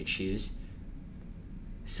trying to get shoes.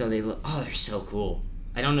 So they're so cool.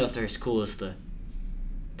 I don't know if they're as cool as the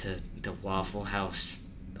Waffle House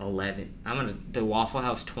 11. The Waffle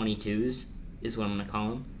House 22s is what I'm gonna call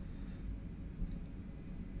them.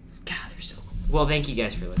 God, they're so cool. Well, thank you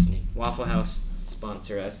guys for listening. Waffle House,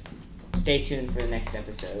 sponsor us. Stay tuned for the next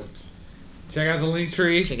episode. Check out the link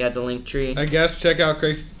tree. I guess check out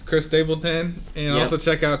Chris Stapleton and also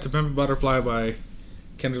check out To Pimp a Butterfly by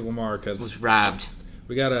Kendrick Lamar because was robbed.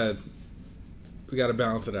 We gotta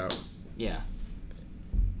balance it out. Yeah.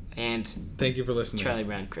 And thank you for listening. Charlie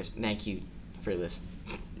Brown, Chris. Thank you for listening.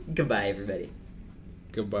 Goodbye, everybody.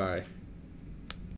 Goodbye.